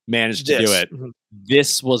do manage to do it. Mm-hmm.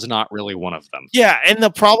 This was not really one of them. Yeah, and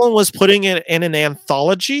the problem was putting it in an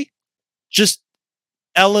anthology just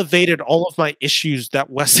elevated all of my issues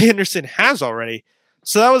that Wes Anderson has already.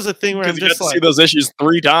 So that was the thing where I'm just like, see those issues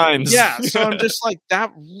 3 times. Yeah, so I'm just like,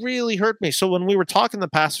 that really hurt me. So when we were talking the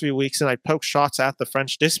past few weeks and I poked shots at The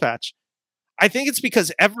French Dispatch, I think it's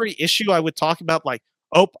because every issue I would talk about, like,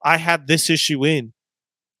 oh, I had this issue in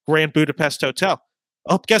Grand Budapest Hotel.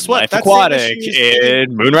 Oh, guess what? Life Aquatic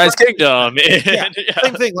in Moonrise Kingdom.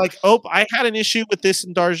 Same thing. Like, oh, I had an issue with this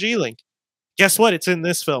in Darjeeling. Guess what? It's in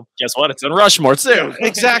this film. Guess what? It's in Rushmore too.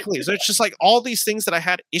 Exactly. So it's just like all these things that I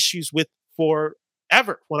had issues with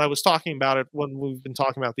forever when I was talking about it, when we've been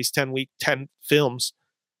talking about these 10 films.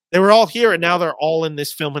 They were all here and now they're all in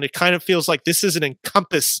this film. And it kind of feels like this is an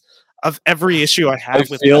encompass of every issue I I have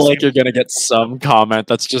with feel Wes like you're gonna get some comment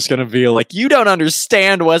that's just gonna be like, "You don't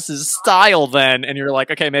understand Wes's style," then, and you're like,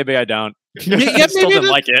 "Okay, maybe I don't." Yeah, I still maybe didn't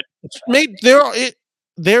like it. maybe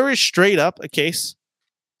there is straight up a case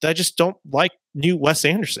that I just don't like new Wes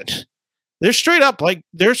Anderson. There's straight up like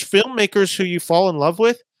there's filmmakers who you fall in love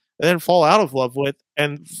with and then fall out of love with,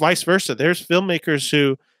 and vice versa. There's filmmakers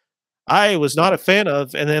who I was not a fan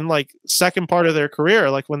of, and then like second part of their career,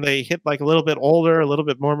 like when they hit like a little bit older, a little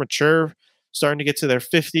bit more mature, starting to get to their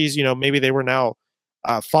 50s, maybe they were now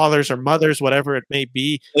fathers or mothers, whatever it may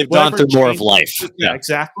be. They've gone Whatever through more of changed- life. Yeah, Yeah.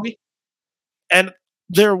 exactly. And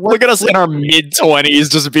they're Look at us in our mid-20s,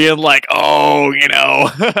 just being like, "Oh,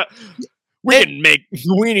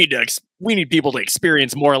 we need people to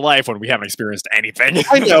experience more life when we haven't experienced anything."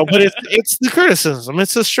 I know, but it's the criticism.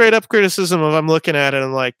 It's a straight up criticism of I'm looking at it and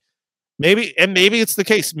I'm like, maybe it's the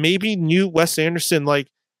case. Maybe new Wes Anderson like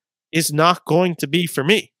is not going to be for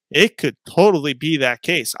me. It could totally be that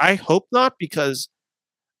case. I hope not, because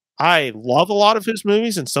I love a lot of his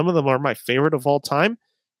movies and some of them are my favorite of all time.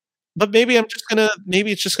 But maybe it's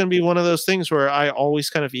just gonna be one of those things where I always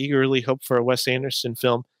kind of eagerly hope for a Wes Anderson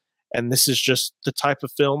film, and this is just the type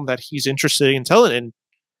of film that he's interested in telling. And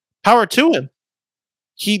power to him.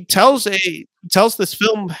 He tells this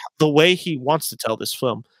film the way he wants to tell this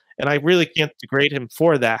film, and I really can't degrade him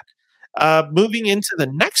for that. Moving into the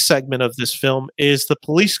next segment of this film is the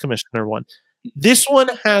police commissioner one. This one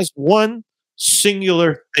has one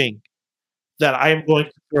singular thing that I am going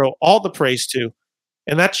to throw all the praise to,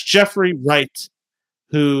 and that's Jeffrey Wright,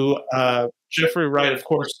 of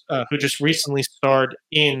course, who just recently starred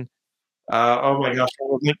in. Oh my gosh,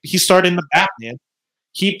 he starred in the Batman.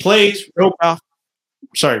 He plays Roebuck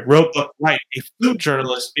Wright, a food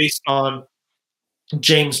journalist based on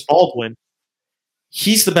James Baldwin.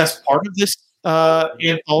 He's the best part of this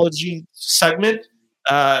anthology segment,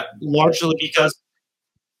 largely because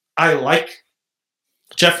I like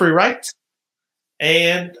Jeffrey Wright,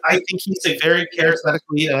 and I think he's a very charismatic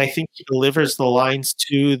lead, and I think he delivers the lines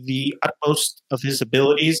to the utmost of his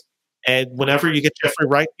abilities. And whenever you get Jeffrey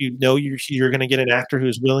Wright, you're going to get an actor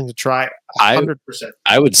who's willing to try 100%.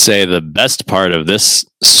 I would say the best part of this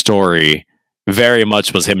story very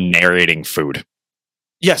much was him narrating food.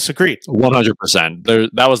 Yes, agreed.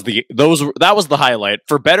 100%. That was the highlight.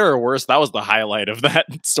 For better or worse, that was the highlight of that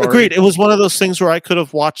story. Agreed. It was one of those things where I could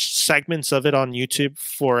have watched segments of it on YouTube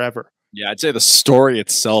forever. Yeah, I'd say the story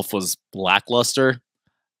itself was lackluster.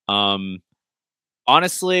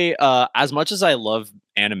 Honestly, as much as I love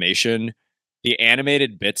animation, the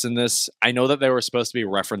animated bits in this, I know that they were supposed to be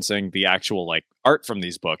referencing the actual like art from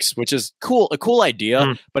these books, which is a cool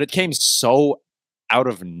idea, but it came so out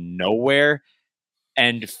of nowhere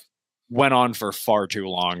and went on for far too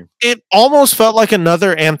long. It almost felt like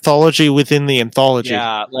another anthology within the anthology.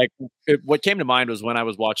 Yeah, like what came to mind was when I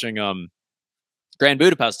was watching Grand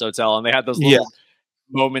Budapest Hotel, and they had those little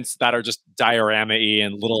moments that are just diorama-y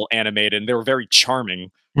and little animated, and they were very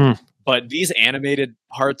charming. But these animated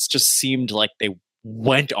parts just seemed like they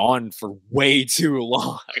went on for way too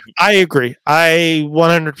long. I agree. I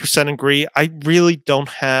 100% agree. I really don't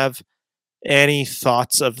have any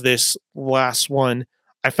thoughts of this last one.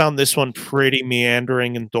 I found this one pretty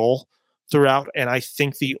meandering and dull throughout, and I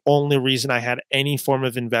think the only reason I had any form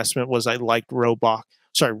of investment was I liked Roebuck,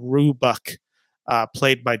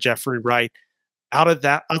 played by Jeffrey Wright.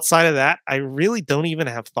 Outside of that, I really don't even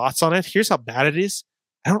have thoughts on it. Here's how bad it is.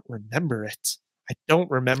 I don't remember it. I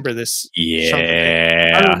don't remember this.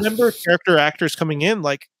 Yeah. I remember character actors coming in.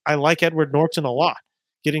 Like, I like Edward Norton a lot.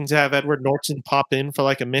 Getting to have Edward Norton pop in for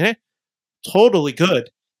like a minute, totally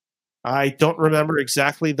good. I don't remember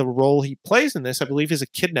exactly the role he plays in this. I believe he's a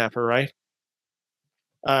kidnapper, right?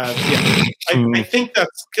 I think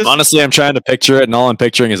that's honestly, I'm trying to picture it, and all I'm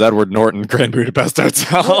picturing is Edward Norton, Grand Budapest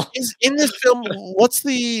Hotel. Is in this film?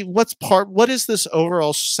 What is this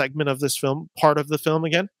overall segment of this film? Part of the film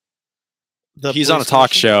again? He's on a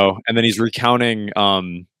talk show, and then he's recounting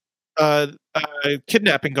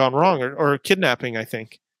kidnapping gone wrong, or kidnapping. I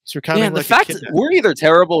think he's recounting. The fact that we're either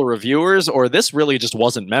terrible reviewers or this really just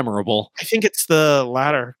wasn't memorable. I think it's the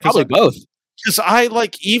latter. Probably both. Because I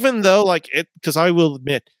even though because I will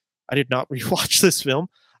admit I did not rewatch this film.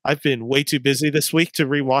 I've been way too busy this week to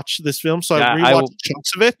rewatch this film, so I rewatched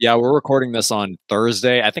chunks of it. Yeah, we're recording this on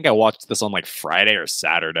Thursday. I think I watched this on like Friday or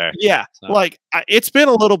Saturday. Yeah, so. It's been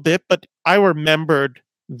a little bit, but I remembered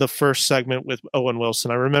the first segment with Owen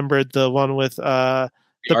Wilson. I remembered the one with the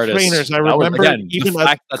trainers. I remember even the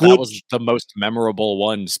fact that was the most memorable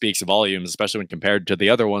one speaks volumes, especially when compared to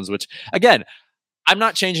the other ones, which again, I'm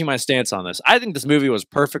not changing my stance on this. I think this movie was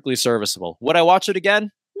perfectly serviceable. Would I watch it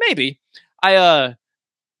again? Maybe.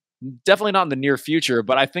 definitely not in the near future,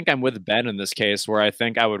 but I think I'm with Ben in this case, where I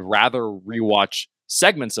think I would rather rewatch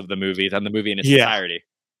segments of the movie than the movie in its Yeah. entirety.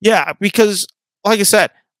 Yeah, because like I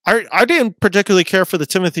said, I didn't particularly care for the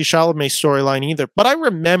Timothy Chalamet storyline either, but I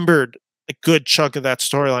remembered a good chunk of that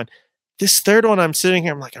storyline. This third one, I'm sitting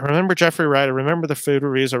here, I'm like, I remember Jeffrey Wright, I remember the food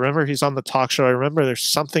reviews, I remember he's on the talk show, I remember there's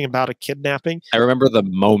something about a kidnapping. I remember the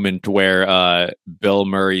moment where Bill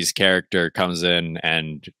Murray's character comes in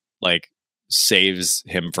and like saves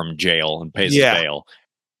him from jail and pays his Yeah. bail.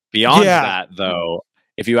 Beyond Yeah. that, though,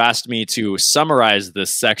 if you asked me to summarize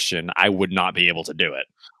this section, I would not be able to do it.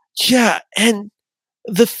 Yeah, and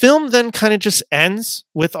the film then kind of just ends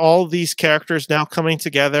with all these characters now coming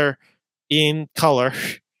together in color.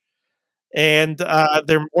 And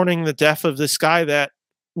they're mourning the death of this guy that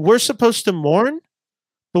we're supposed to mourn,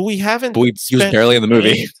 but we haven't He was spent barely in the movie.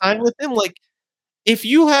 any time with him. Like, if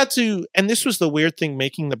you had to, and this was the weird thing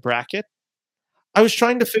making the bracket, I was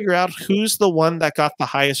trying to figure out who's the one that got the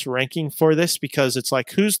highest ranking for this, because it's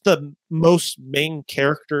like, who's the most main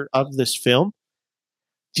character of this film?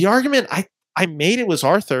 The argument I made it was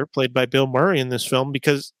Arthur, played by Bill Murray in this film,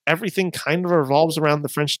 because everything kind of revolves around the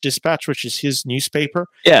French Dispatch, which is his newspaper,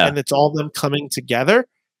 Yeah. and it's all them coming together.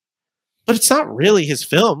 But it's not really his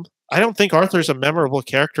film. I don't think Arthur's a memorable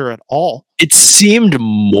character at all. It seemed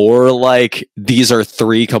more like these are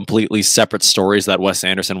three completely separate stories that Wes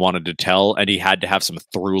Anderson wanted to tell, and he had to have some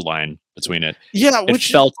through line between it. Yeah, He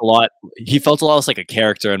felt a lot less like a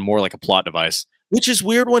character and more like a plot device. Which is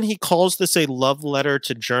weird when he calls this a love letter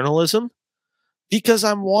to journalism, because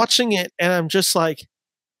I'm watching it and I'm just like,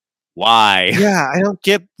 why? Yeah, I don't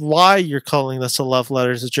get why you're calling this a love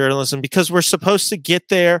letter to journalism, because we're supposed to get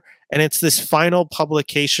there and it's this final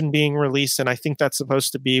publication being released. And I think that's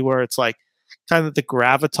supposed to be where it's like kind of the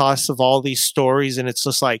gravitas of all these stories. And it's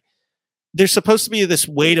just like, there's supposed to be this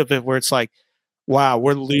weight of it where it's like, wow,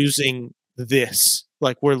 we're losing this.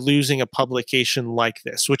 Like, we're losing a publication like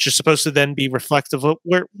this, which is supposed to then be reflective of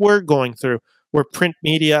what we're going through, where print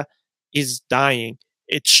media is dying.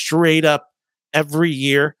 It's straight up every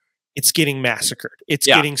year, it's getting massacred. It's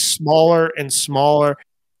getting smaller and smaller.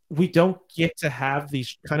 We don't get to have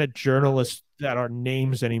these kind of journalists that are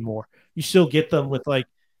names anymore. You still get them with, like,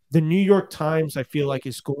 the New York Times, I feel like,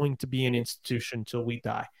 is going to be an institution until we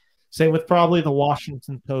die. Same with probably the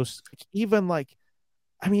Washington Post. Even like,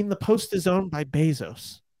 I mean, the Post is owned by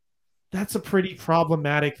Bezos. That's a pretty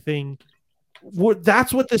problematic thing.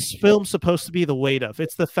 That's what this film's supposed to be the weight of.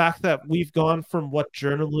 It's the fact that we've gone from what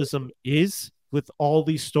journalism is with all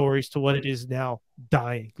these stories to what it is now,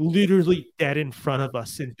 dying, literally dead in front of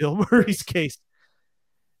us in Bill Murray's case.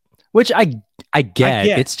 Which I get.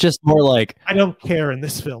 It's just more like, I don't care in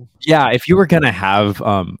this film. Yeah, if you were going to have,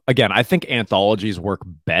 again, I think anthologies work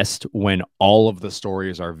best when all of the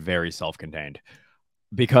stories are very self-contained,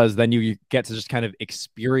 because then you get to just kind of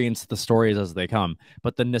experience the stories as they come.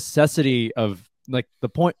 But the necessity of, like, the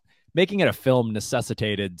point, making it a film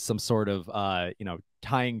necessitated some sort of,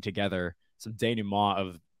 tying together some denouement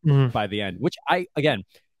of by the end, which again,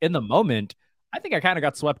 in the moment, I think I kind of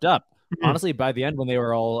got swept up. Honestly, by the end, when they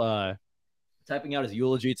were all typing out his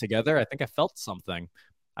eulogy together, I think I felt something.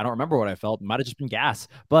 I don't remember what I felt. It might have just been gas,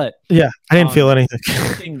 but yeah, I didn't feel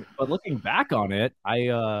anything. looking back on it,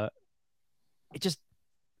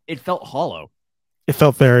 it felt hollow. It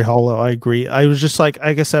felt very hollow. I agree. I was just like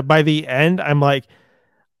I said, by the end, I'm like,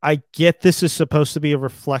 I get this is supposed to be a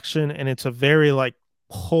reflection, and it's a very like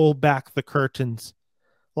pull back the curtains,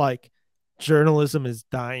 like journalism is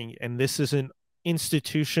dying, and this is an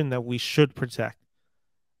institution that we should protect.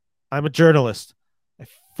 I'm a journalist. I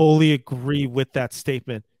fully agree with that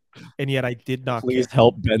statement, and yet I did not. Please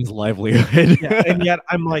help Ben's livelihood. Yeah, and yet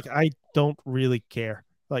I'm like, I don't really care.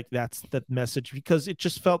 Like, that's the message, because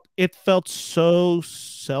it felt so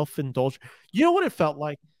self-indulgent. You know what it felt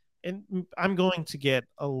like? And I'm going to get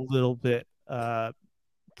a little bit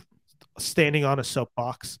standing on a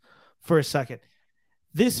soapbox for a second.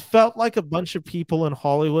 This felt like a bunch of people in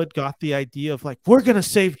Hollywood got the idea of like, we're going to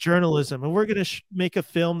save journalism, and we're going to make a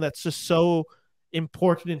film that's just so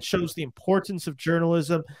important and shows the importance of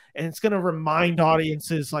journalism. And it's going to remind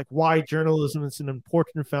audiences like why journalism is an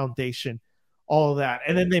important foundation, all of that.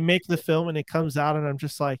 And then they make the film and it comes out, and I'm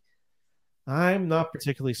just like, I'm not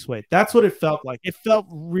particularly swayed. That's what it felt like. It felt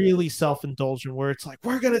really self-indulgent, where it's like,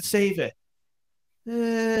 we're going to save it.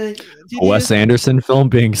 A Wes Anderson film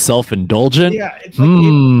being self-indulgent? Yeah, it's like,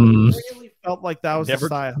 it really felt like that was the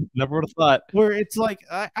style. Never would have thought. Where it's like,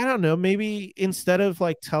 I don't know, maybe instead of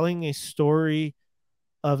like telling a story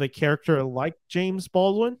of a character like James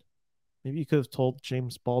Baldwin, maybe you could have told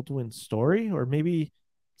James Baldwin's story, or maybe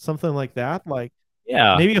something like that. Like,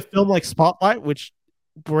 yeah, maybe a film like Spotlight, which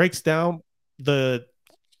breaks down the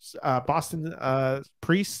Boston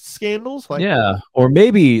priest scandals. Like, Yeah. Or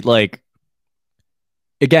maybe like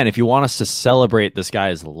again, if you want us to celebrate this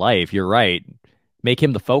guy's life, you're right. Make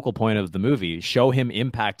him the focal point of the movie. Show him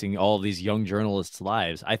impacting all of these young journalists'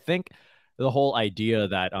 lives. I think the whole idea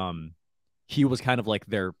that he was kind of like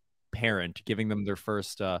their parent, giving them their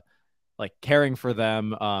first like caring for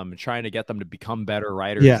them, trying to get them to become better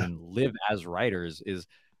writers yeah, and live as writers is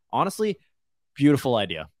honestly beautiful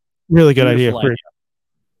idea. really good idea. Beautiful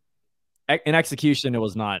idea. In execution, it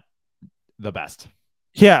was not the best.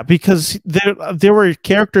 Yeah, because there were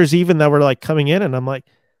characters even that were like coming in, and I'm like,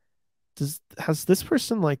 has this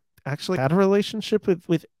person like actually had a relationship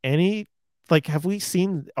with any, like, have we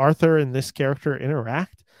seen Arthur and this character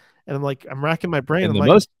interact? And I'm like, I'm racking my brain. In I'm the like,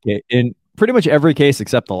 most, in pretty much every case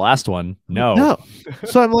except the last one, no. no.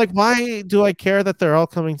 So I'm like, why do I care that they're all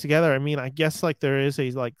coming together? I mean, I guess like there is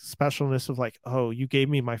a like specialness of like, oh, you gave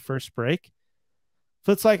me my first break.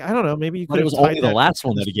 So it's like, I don't know, maybe you But could it have was tied only the that last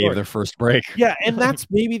one to the that he gave story. their first break. Yeah, and that's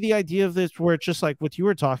maybe the idea of this, where it's just like what you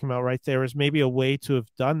were talking about right there is maybe a way to have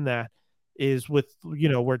done that is with, you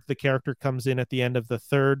know, where the character comes in at the end of the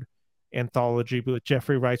third anthology with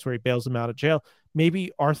Jeffrey Wright, where he bails him out of jail.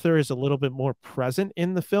 Maybe Arthur is a little bit more present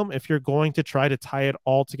in the film. If you're going to try to tie it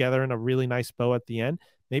all together in a really nice bow at the end,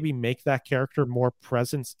 maybe make that character more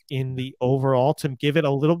presence in the overall to give it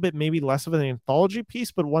a little bit, maybe less of an anthology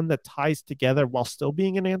piece, but one that ties together while still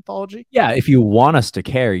being an anthology. Yeah, if you want us to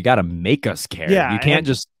care, you got to make us care. Yeah, You can't and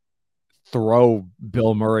just throw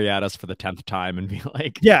Bill Murray at us for the 10th time and be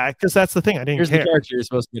like, yeah, because that's the thing. I didn't here's the care. character you're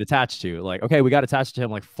supposed to get attached to. Like, okay, we got attached to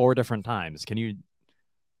him like 4 different times. Can you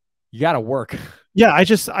got to work. Yeah, I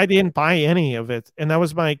didn't buy any of it, and that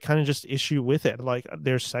was my kind of just issue with it. Like,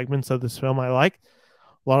 there's segments of this film I like,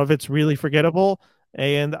 a lot of it's really forgettable,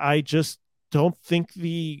 and I just don't think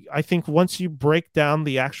I think once you break down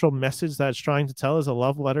the actual message that it's trying to tell as a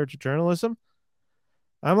love letter to journalism,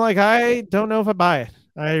 I'm like, I don't know if I buy it.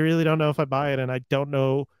 I really don't know if I buy it, and I don't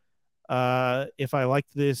know if I like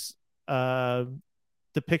this uh,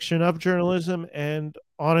 depiction of journalism. And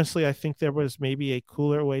honestly, I think there was maybe a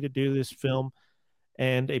cooler way to do this film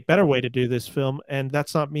and a better way to do this film. And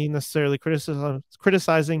that's not me necessarily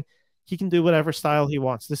criticizing. He can do whatever style he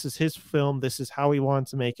wants. This is his film. This is how he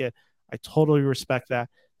wants to make it. I totally respect that.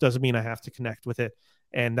 Doesn't mean I have to connect with it.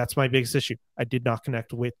 And that's my biggest issue. I did not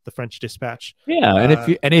connect with the French Dispatch. Yeah, and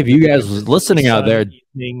if any of you guys was listening out there,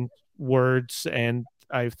 words, and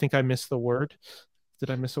I think I missed the word. Did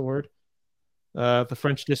I miss a word? The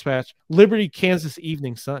French Dispatch, Liberty, Kansas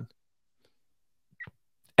Evening Sun.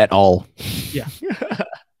 At all. Yeah.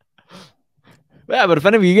 Yeah, but if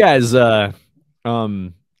any of you guys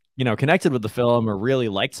you know, connected with the film or really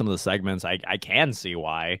liked some of the segments, I can see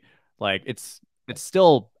why. Like it's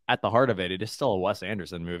still at the heart of it. It is still a Wes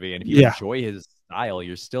Anderson movie, and if you enjoy his style,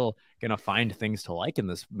 you're still gonna find things to like in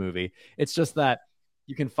this movie. It's just that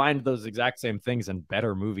you can find those exact same things in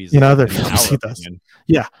better movies in other films he does.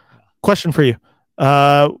 Yeah. Question for you.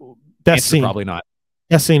 Best scene. Probably not.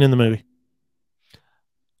 Best scene in the movie.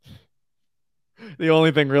 The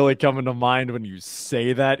only thing really coming to mind when you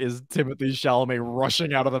say that is Timothée Chalamet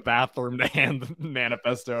rushing out of the bathroom to hand the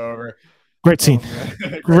manifesto over. Great scene.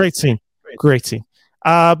 Great scene. Great scene.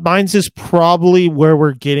 Mine's is probably where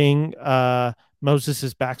we're getting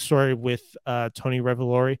Moses' backstory with Tony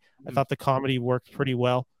Revolori. I thought the comedy worked pretty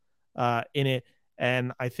well in it,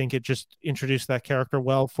 and I think it just introduced that character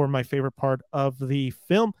well for my favorite part of the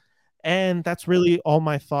film. And that's really all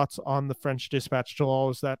my thoughts on the French Dispatch.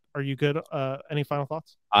 Jalal, are you good? Any final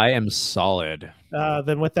thoughts? I am solid.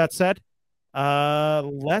 Then with that said,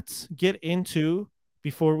 let's get into,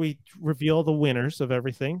 before we reveal the winners of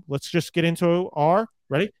everything, let's just get into our,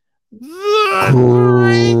 ready?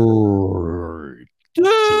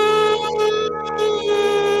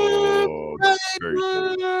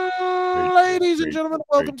 Ladies and gentlemen,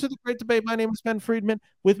 welcome to the Great Debate. My name is Ben Friedman.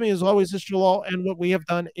 With me, as always, is Jalal. And what we have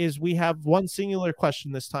done is we have one singular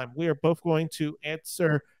question this time. We are both going to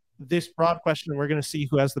answer this broad question. We're going to see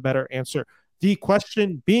who has the better answer. The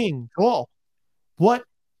question being, Jalal, what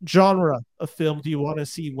genre of film do you want to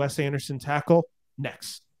see Wes Anderson tackle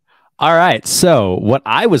next? All right. So what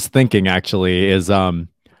I was thinking actually is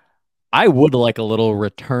I would like a little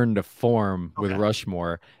return to form with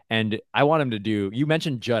Rushmore. And I want him to do, you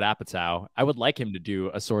mentioned Judd Apatow. I would like him to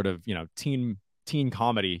do a sort of, you know, teen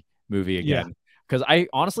comedy movie again. Because I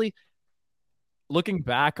honestly, looking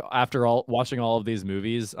back after watching all of these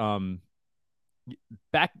movies,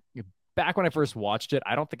 back when I first watched it,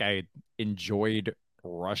 I don't think I enjoyed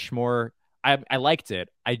Rushmore. I liked it.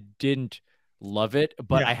 I didn't love it,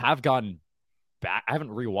 but I have gotten back. I haven't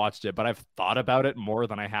rewatched it, but I've thought about it more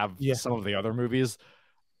than I have Yeah. some of the other movies.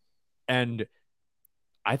 And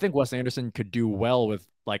I think Wes Anderson could do well with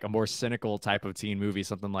like a more cynical type of teen movie,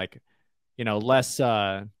 something like, less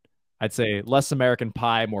I'd say less American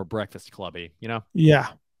Pie, more Breakfast Clubby, Yeah.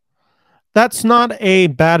 That's not a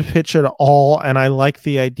bad pitch at all, and I like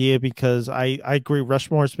the idea because I agree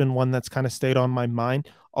Rushmore has been one that's kind of stayed on my mind,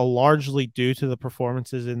 largely due to the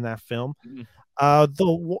performances in that film. Mhm.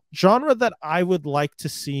 The genre that I would like to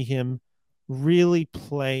see him really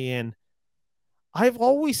play in, I've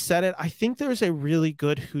always said it. I think there's a really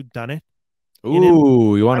good whodunit in him.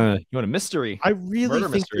 Ooh, you want a mystery? I really Murder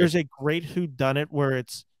think mystery. there's a great whodunit where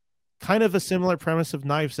it's kind of a similar premise of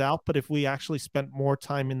Knives Out, but if we actually spent more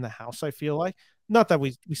time in the house, I feel like not that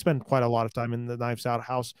we spend quite a lot of time in the Knives Out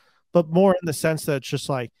house, but more in the sense that it's just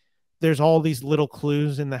like there's all these little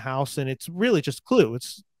clues in the house, and it's really just clue.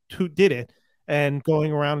 It's who did it, and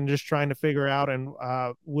going around and just trying to figure out. And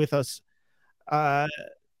with us uh,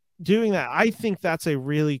 doing that, I think that's a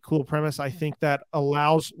really cool premise. I think that it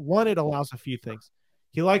allows a few things.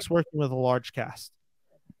 He likes working with a large cast.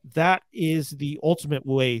 That is the ultimate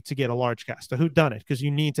way to get a large cast, a whodunit, because you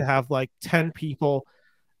need to have like 10 people,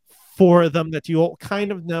 four of them that you all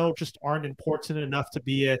kind of know just aren't important enough to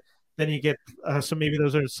be it. Then you get, so maybe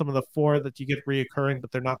those are some of the four that you get reoccurring,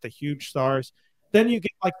 but they're not the huge stars. Then you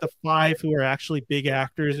get like the five who are actually big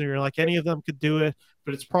actors, and you're like, any of them could do it,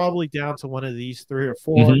 but it's probably down to one of these three or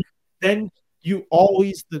 4. Mhm. Then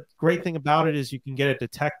the great thing about it is you can get a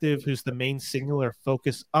detective who's the main singular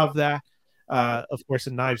focus of that. Of course,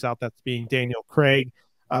 in Knives Out, that's being Daniel Craig,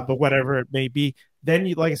 but whatever it may be. Then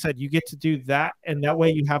you, like I said, you get to do that, and that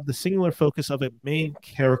way you have the singular focus of a main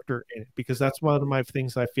character in it, because that's one of my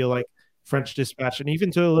things I feel like French Dispatch, and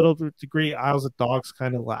even to a little degree, Isles of Dogs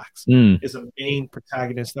kind of lacks, is a main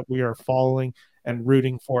protagonist that we are following and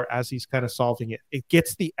rooting for as he's kind of solving it. It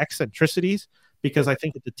gets the eccentricities, because I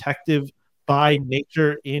think a detective by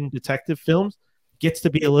nature in detective films gets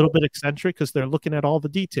to be a little bit eccentric because they're looking at all the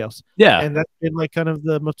details. Yeah. And that's been like kind of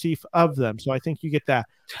the motif of them. So I think you get that.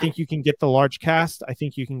 I think you can get the large cast. I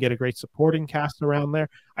think you can get a great supporting cast around there.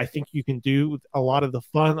 I think you can do a lot of the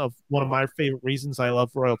fun of one of my favorite reasons I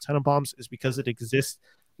love Royal Tenenbaums is because it exists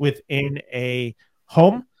within a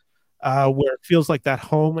home where it feels like that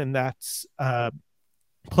home and that's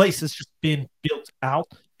place has just been built out,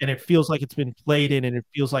 and it feels like it's been played in, and it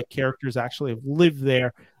feels like characters actually have lived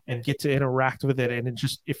there and get to interact with it, and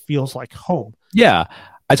it feels like home. Yeah,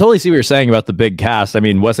 I totally see what you're saying about the big cast. I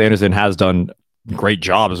mean, Wes Anderson has done great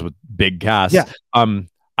jobs with big casts. Yeah.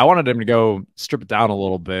 I wanted him to go strip it down a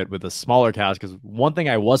little bit with a smaller cast, because one thing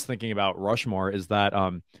I was thinking about Rushmore is that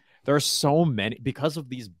there are so many, because of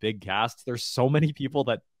these big casts, there's so many people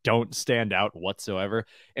that don't stand out whatsoever.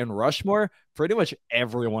 In Rushmore, pretty much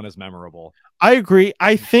everyone is memorable. I agree.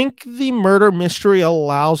 I think the murder mystery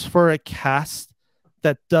allows for a cast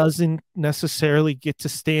that doesn't necessarily get to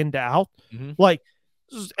stand out. Mhm. Like,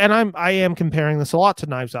 and I am comparing this a lot to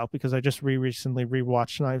Knives Out because I just recently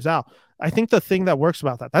rewatched Knives Out. I think the thing that works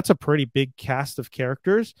about that's a pretty big cast of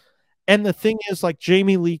characters. And the thing is, like,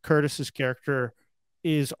 Jamie Lee Curtis's character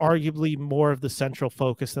is arguably more of the central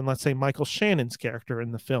focus than, let's say, Michael Shannon's character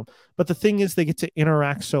in the film. But the thing is, they get to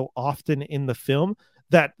interact so often in the film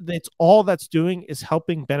that it's all that's doing is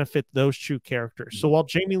helping benefit those two characters. So while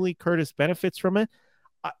Jamie Lee Curtis benefits from it,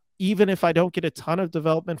 even if I don't get a ton of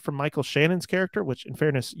development from Michael Shannon's character, which in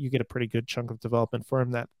fairness, you get a pretty good chunk of development for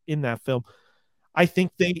him in that film, I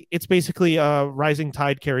think it's basically rising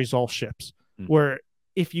tide carries all ships, where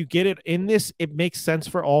if you get it in this, it makes sense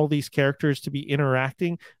for all these characters to be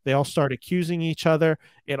interacting. They all start accusing each other.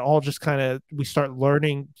 It all just we start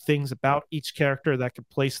learning things about each character that could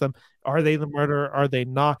place them. Are they the murderer? Are they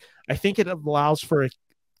not? I think it allows for a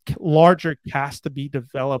larger cast to be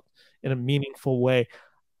developed in a meaningful way.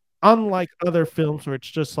 Unlike other films where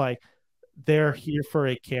it's just like they're here for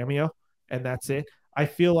a cameo and that's it. I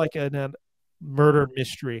feel like in a murder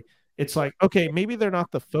mystery, it's like, okay, maybe they're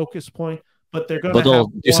not the focus point, but they'll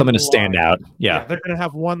do something to stand out. Yeah. They're going to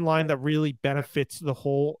have one line that really benefits the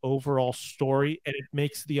whole overall story, and it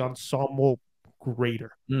makes the ensemble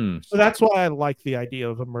greater. So that's why I like the idea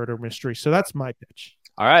of a murder mystery. So that's my pitch.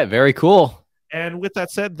 All right. Very cool. And with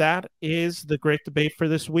that said, that is the great debate for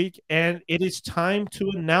this week. And it is time to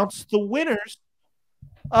announce the winners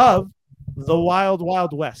of the Wild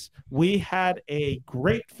Wild West. We had a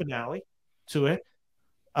great finale to it.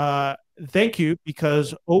 Thank you,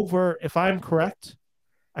 because if I'm correct,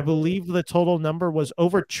 I believe the total number was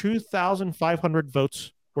over 2,500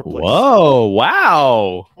 votes were placed. Whoa,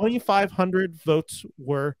 wow. 2,500 votes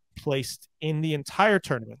were placed in the entire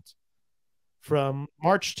tournament from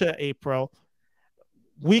March to April.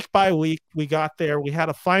 week by week, we got there. We had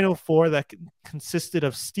a final four that consisted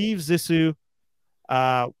of Steve Zissou,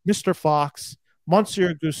 Mr. Fox,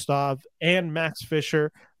 Monsieur Gustave, and Max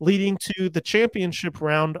Fisher, leading to the championship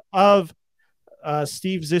round of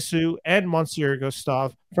Steve Zissou and Monsieur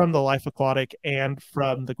Gustave from the Life Aquatic and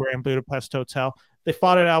from the Grand Budapest Hotel. They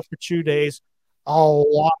fought it out for 2 days. A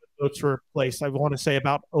lot of votes were placed. I want to say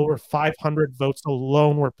about over 500 votes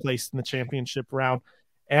alone were placed in the championship round.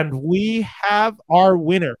 And we have our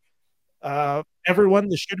winner. Everyone,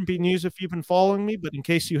 this shouldn't be news if you've been following me, but in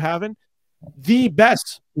case you haven't, the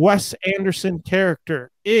best Wes Anderson character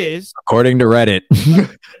is, according to Reddit.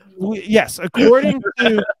 Yes, according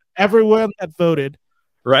to everyone that voted,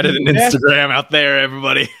 Reddit and Instagram out there,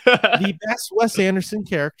 everybody. The best Wes Anderson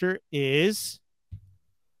character is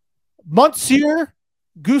Monsieur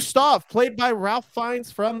Gustave, played by Ralph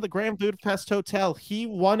Fiennes from the Grand Budapest Hotel. He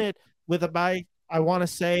won it with about, I want to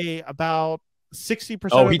say, about 60%.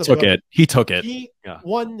 Oh, he took it. He took it. He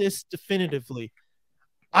won this definitively.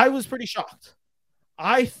 I was pretty shocked.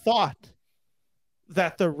 I thought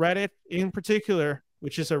that the Reddit in particular,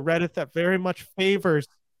 which is a Reddit that very much favors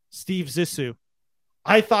Steve Zissou,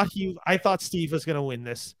 I thought Steve was going to win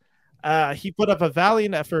this. He put up a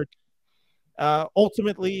valiant effort.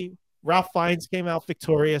 Ultimately, Ralph Fiennes came out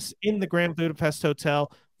victorious in the Grand Budapest Hotel,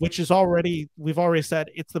 which is we've already said,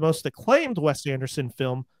 it's the most acclaimed Wes Anderson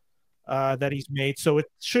film that he's made. So it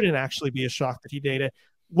shouldn't actually be a shock that he did it.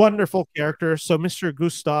 Wonderful character. So Mr.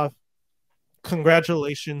 Gustave,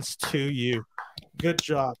 congratulations to you. Good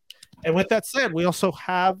job. And with that said, we also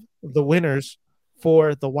have the winners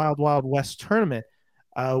for the Wild Wild West tournament.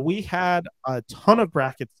 We had a ton of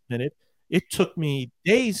brackets submitted. It took me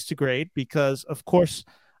days to grade because, of course,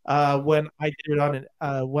 when I did it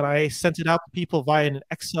when I sent it out to people via an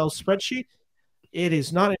Excel spreadsheet, it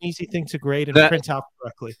is not an easy thing to grade and print out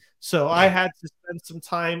correctly. So I had to spend some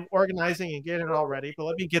time organizing and getting it all ready. But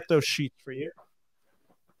let me get those sheets for you.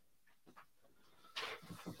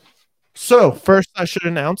 So first, I should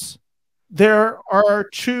announce there are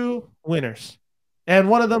 2 winners, and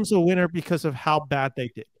one of them's a winner because of how bad they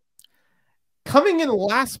did. Coming in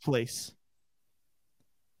last place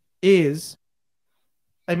is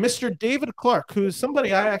a Mr. David Clark, who is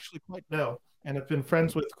somebody I actually quite know and have been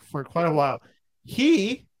friends with for quite a while.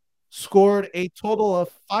 He scored a total of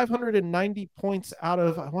 590 points out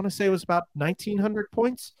of, I want to say it was about 1,900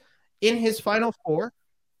 points in his final four.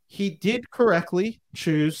 He did correctly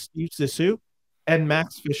choose Steve Zissou and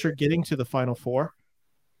Max Fisher getting to the final four.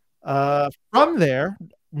 From there,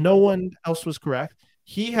 no one else was correct.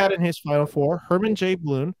 He had in his final four Herman J.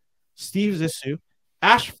 Bloom, Steve Zissou,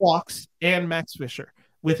 Ash Fox, and Max Fisher,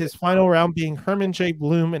 with his final round being Herman J.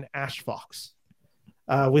 Bloom and Ash Fox,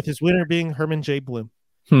 with his winner being Herman J. Bloom.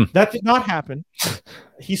 That did not happen.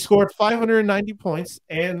 He scored 590 points,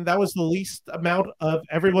 and that was the least amount of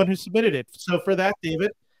everyone who submitted it. So for that,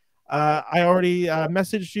 David, I already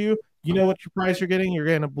messaged you. You know what your prize you're getting. You're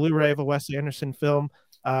getting a Blu-ray of a Wes Anderson film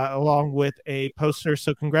along with a poster.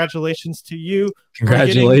 So congratulations to you.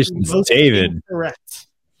 Congratulations, David. Correct.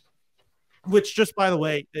 Which, just by the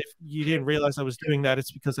way, if you didn't realize I was doing that, it's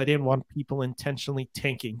because I didn't want people intentionally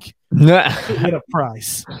tanking to win a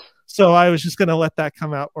prize. So I was just going to let that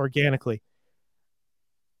come out organically.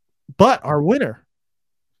 But our winner,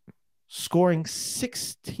 scoring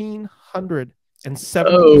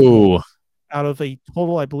 1,670 out of a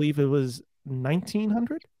total, I believe it was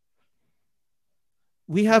 1,900.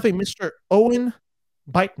 We have a Mr. Owen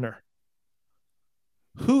Beitner,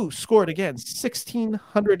 who scored, again,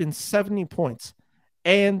 1,670 points.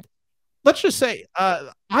 And let's just say,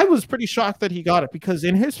 I was pretty shocked that he got it because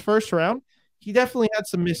in his first round, he definitely had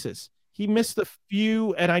some misses. He missed a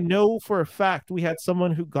few, and I know for a fact we had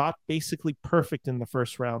someone who got basically perfect in the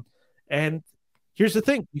first round. And here's the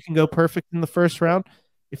thing. You can go perfect in the first round.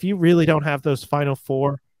 If you really don't have those final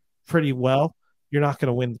four pretty well, you're not going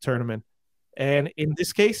to win the tournament. And in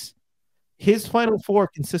this case, his final four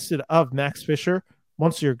consisted of Max Fisher,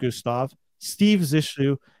 Monsieur Gustave, Steve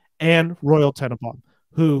Zissou, and Royal Tenenbaum,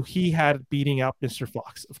 who he had beating out Mr.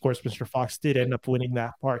 Fox. Of course, Mr. Fox did end up winning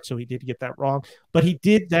that part, so he did get that wrong. But he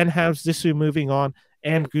did then have Zissou moving on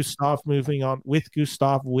and Gustave moving on, with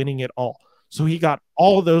Gustave winning it all. So he got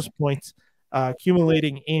all of those points,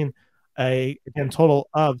 accumulating in a total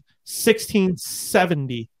of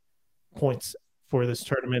 1,670 points for this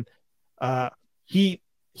tournament. He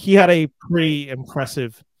had a pretty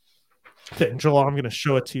impressive thing. Joel, I'm going to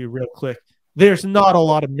show it to you real quick. There's not a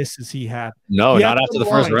lot of misses he had. No, not after the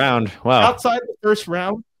first round. Wow. Outside the first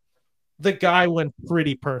round, the guy went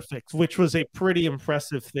pretty perfect, which was a pretty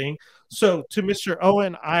impressive thing. So to Mr.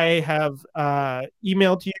 Owen, I have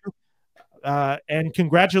emailed you And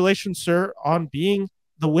congratulations, sir, on being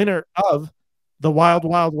the winner of the Wild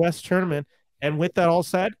Wild West tournament. And with that all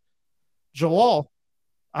said, Jalal,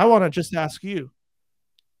 I want to just ask you,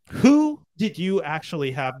 who did you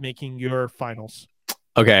actually have making your finals?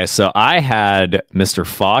 Okay, so I had Mr.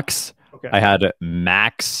 Fox. Okay. I had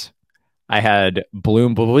Max. I had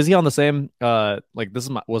Bloom, but was he on the same? Like this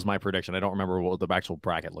was my prediction. I don't remember what the actual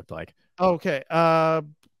bracket looked like. Okay.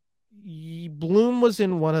 Bloom was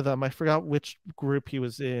in one of them. I forgot which group he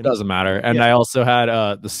was in. Doesn't matter. And Yeah. I also had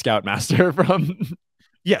the Scoutmaster from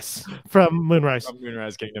Yes, from Moonrise. from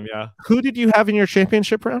Moonrise Kingdom. Yeah. Who did you have in your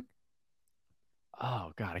championship round?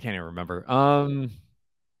 Oh God, I can't even remember.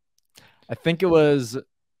 I think it was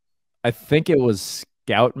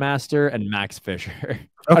Scoutmaster and Max Fisher.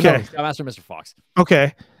 Okay. Oh, no, Scoutmaster, Mr. Fox.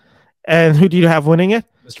 Okay. And who do you have winning it?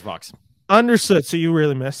 Mr. Fox. Understood. So you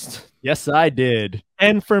really missed. Yes, I did.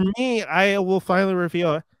 And for me, I will finally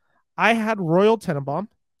reveal it. I had Royal Tenenbaum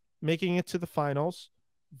making it to the finals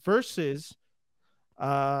versus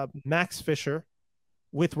Max Fisher,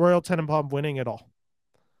 with Royal Tenenbaum winning it all.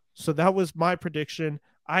 So that was my prediction.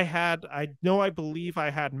 I believe I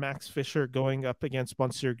had Max Fisher going up against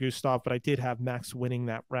Monsieur Gustav, but I did have Max winning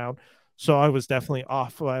that round. So I was definitely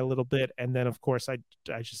off by a little bit. And then, of course, I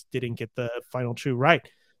just didn't get the final two right.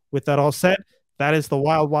 With that all said, that is the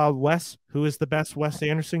Wild Wild West. Who is the best Wes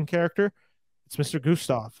Anderson character? It's Mr.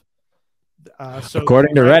 Gustav. So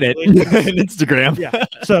according to Reddit and Instagram. Yeah.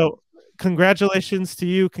 So congratulations to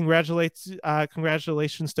you.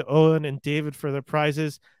 Congratulations to Owen and David for their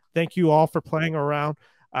prizes. Thank you all for playing around.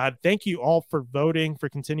 Thank you all for voting, for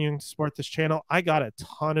continuing to support this channel. I got a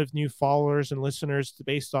ton of new followers and listeners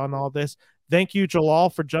based on all this. Thank you, Jalal,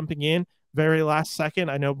 for jumping in very last second.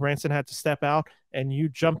 I know Branson had to step out, and you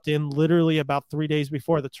jumped in literally about 3 days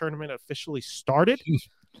before the tournament officially started.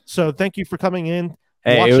 So thank you for coming in.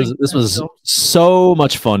 Hey, this was so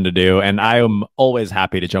much fun to do, and I am always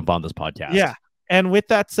happy to jump on this podcast. Yeah. And with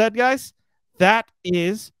that said, guys, that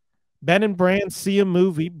is Ben and Brand See a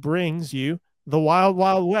Movie brings you the Wild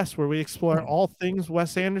Wild West, where we explore all things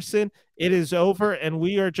Wes Anderson. It is over, and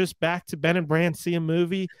we are just back to Ben and Brand See a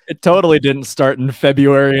Movie. It totally didn't start in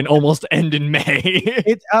February and almost end in May.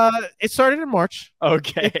 It started in March.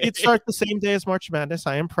 Okay. It started the same day as March Madness.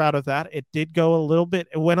 I am proud of that. It did go a little bit.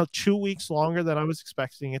 It went 2 weeks longer than I was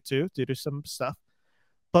expecting it to, due to some stuff.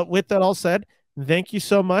 But with that all said, thank you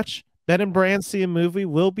so much. Ben and Brand See a Movie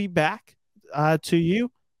will be back to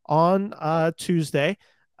you on Tuesday.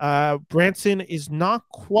 Branson is not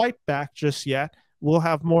quite back just yet. We'll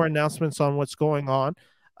have more announcements on what's going on.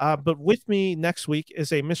 But with me next week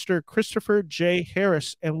is a Mr. Christopher J.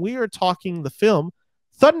 Harris, and we are talking the film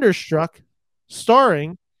Thunderstruck,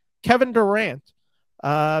 starring Kevin Durant.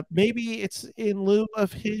 Maybe it's in lieu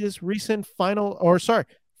of his recent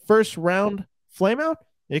first round flameout.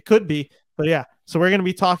 It could be, but yeah. So we're going to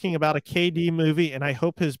be talking about a KD movie, and I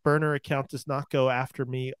hope his burner account does not go after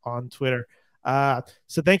me on Twitter.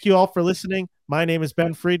 So thank you all for listening. My name is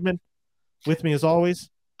Ben Friedman. With me as always,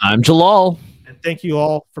 I'm Jalal. And thank you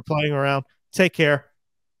all for playing around. Take care.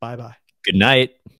 Bye-bye. Good night.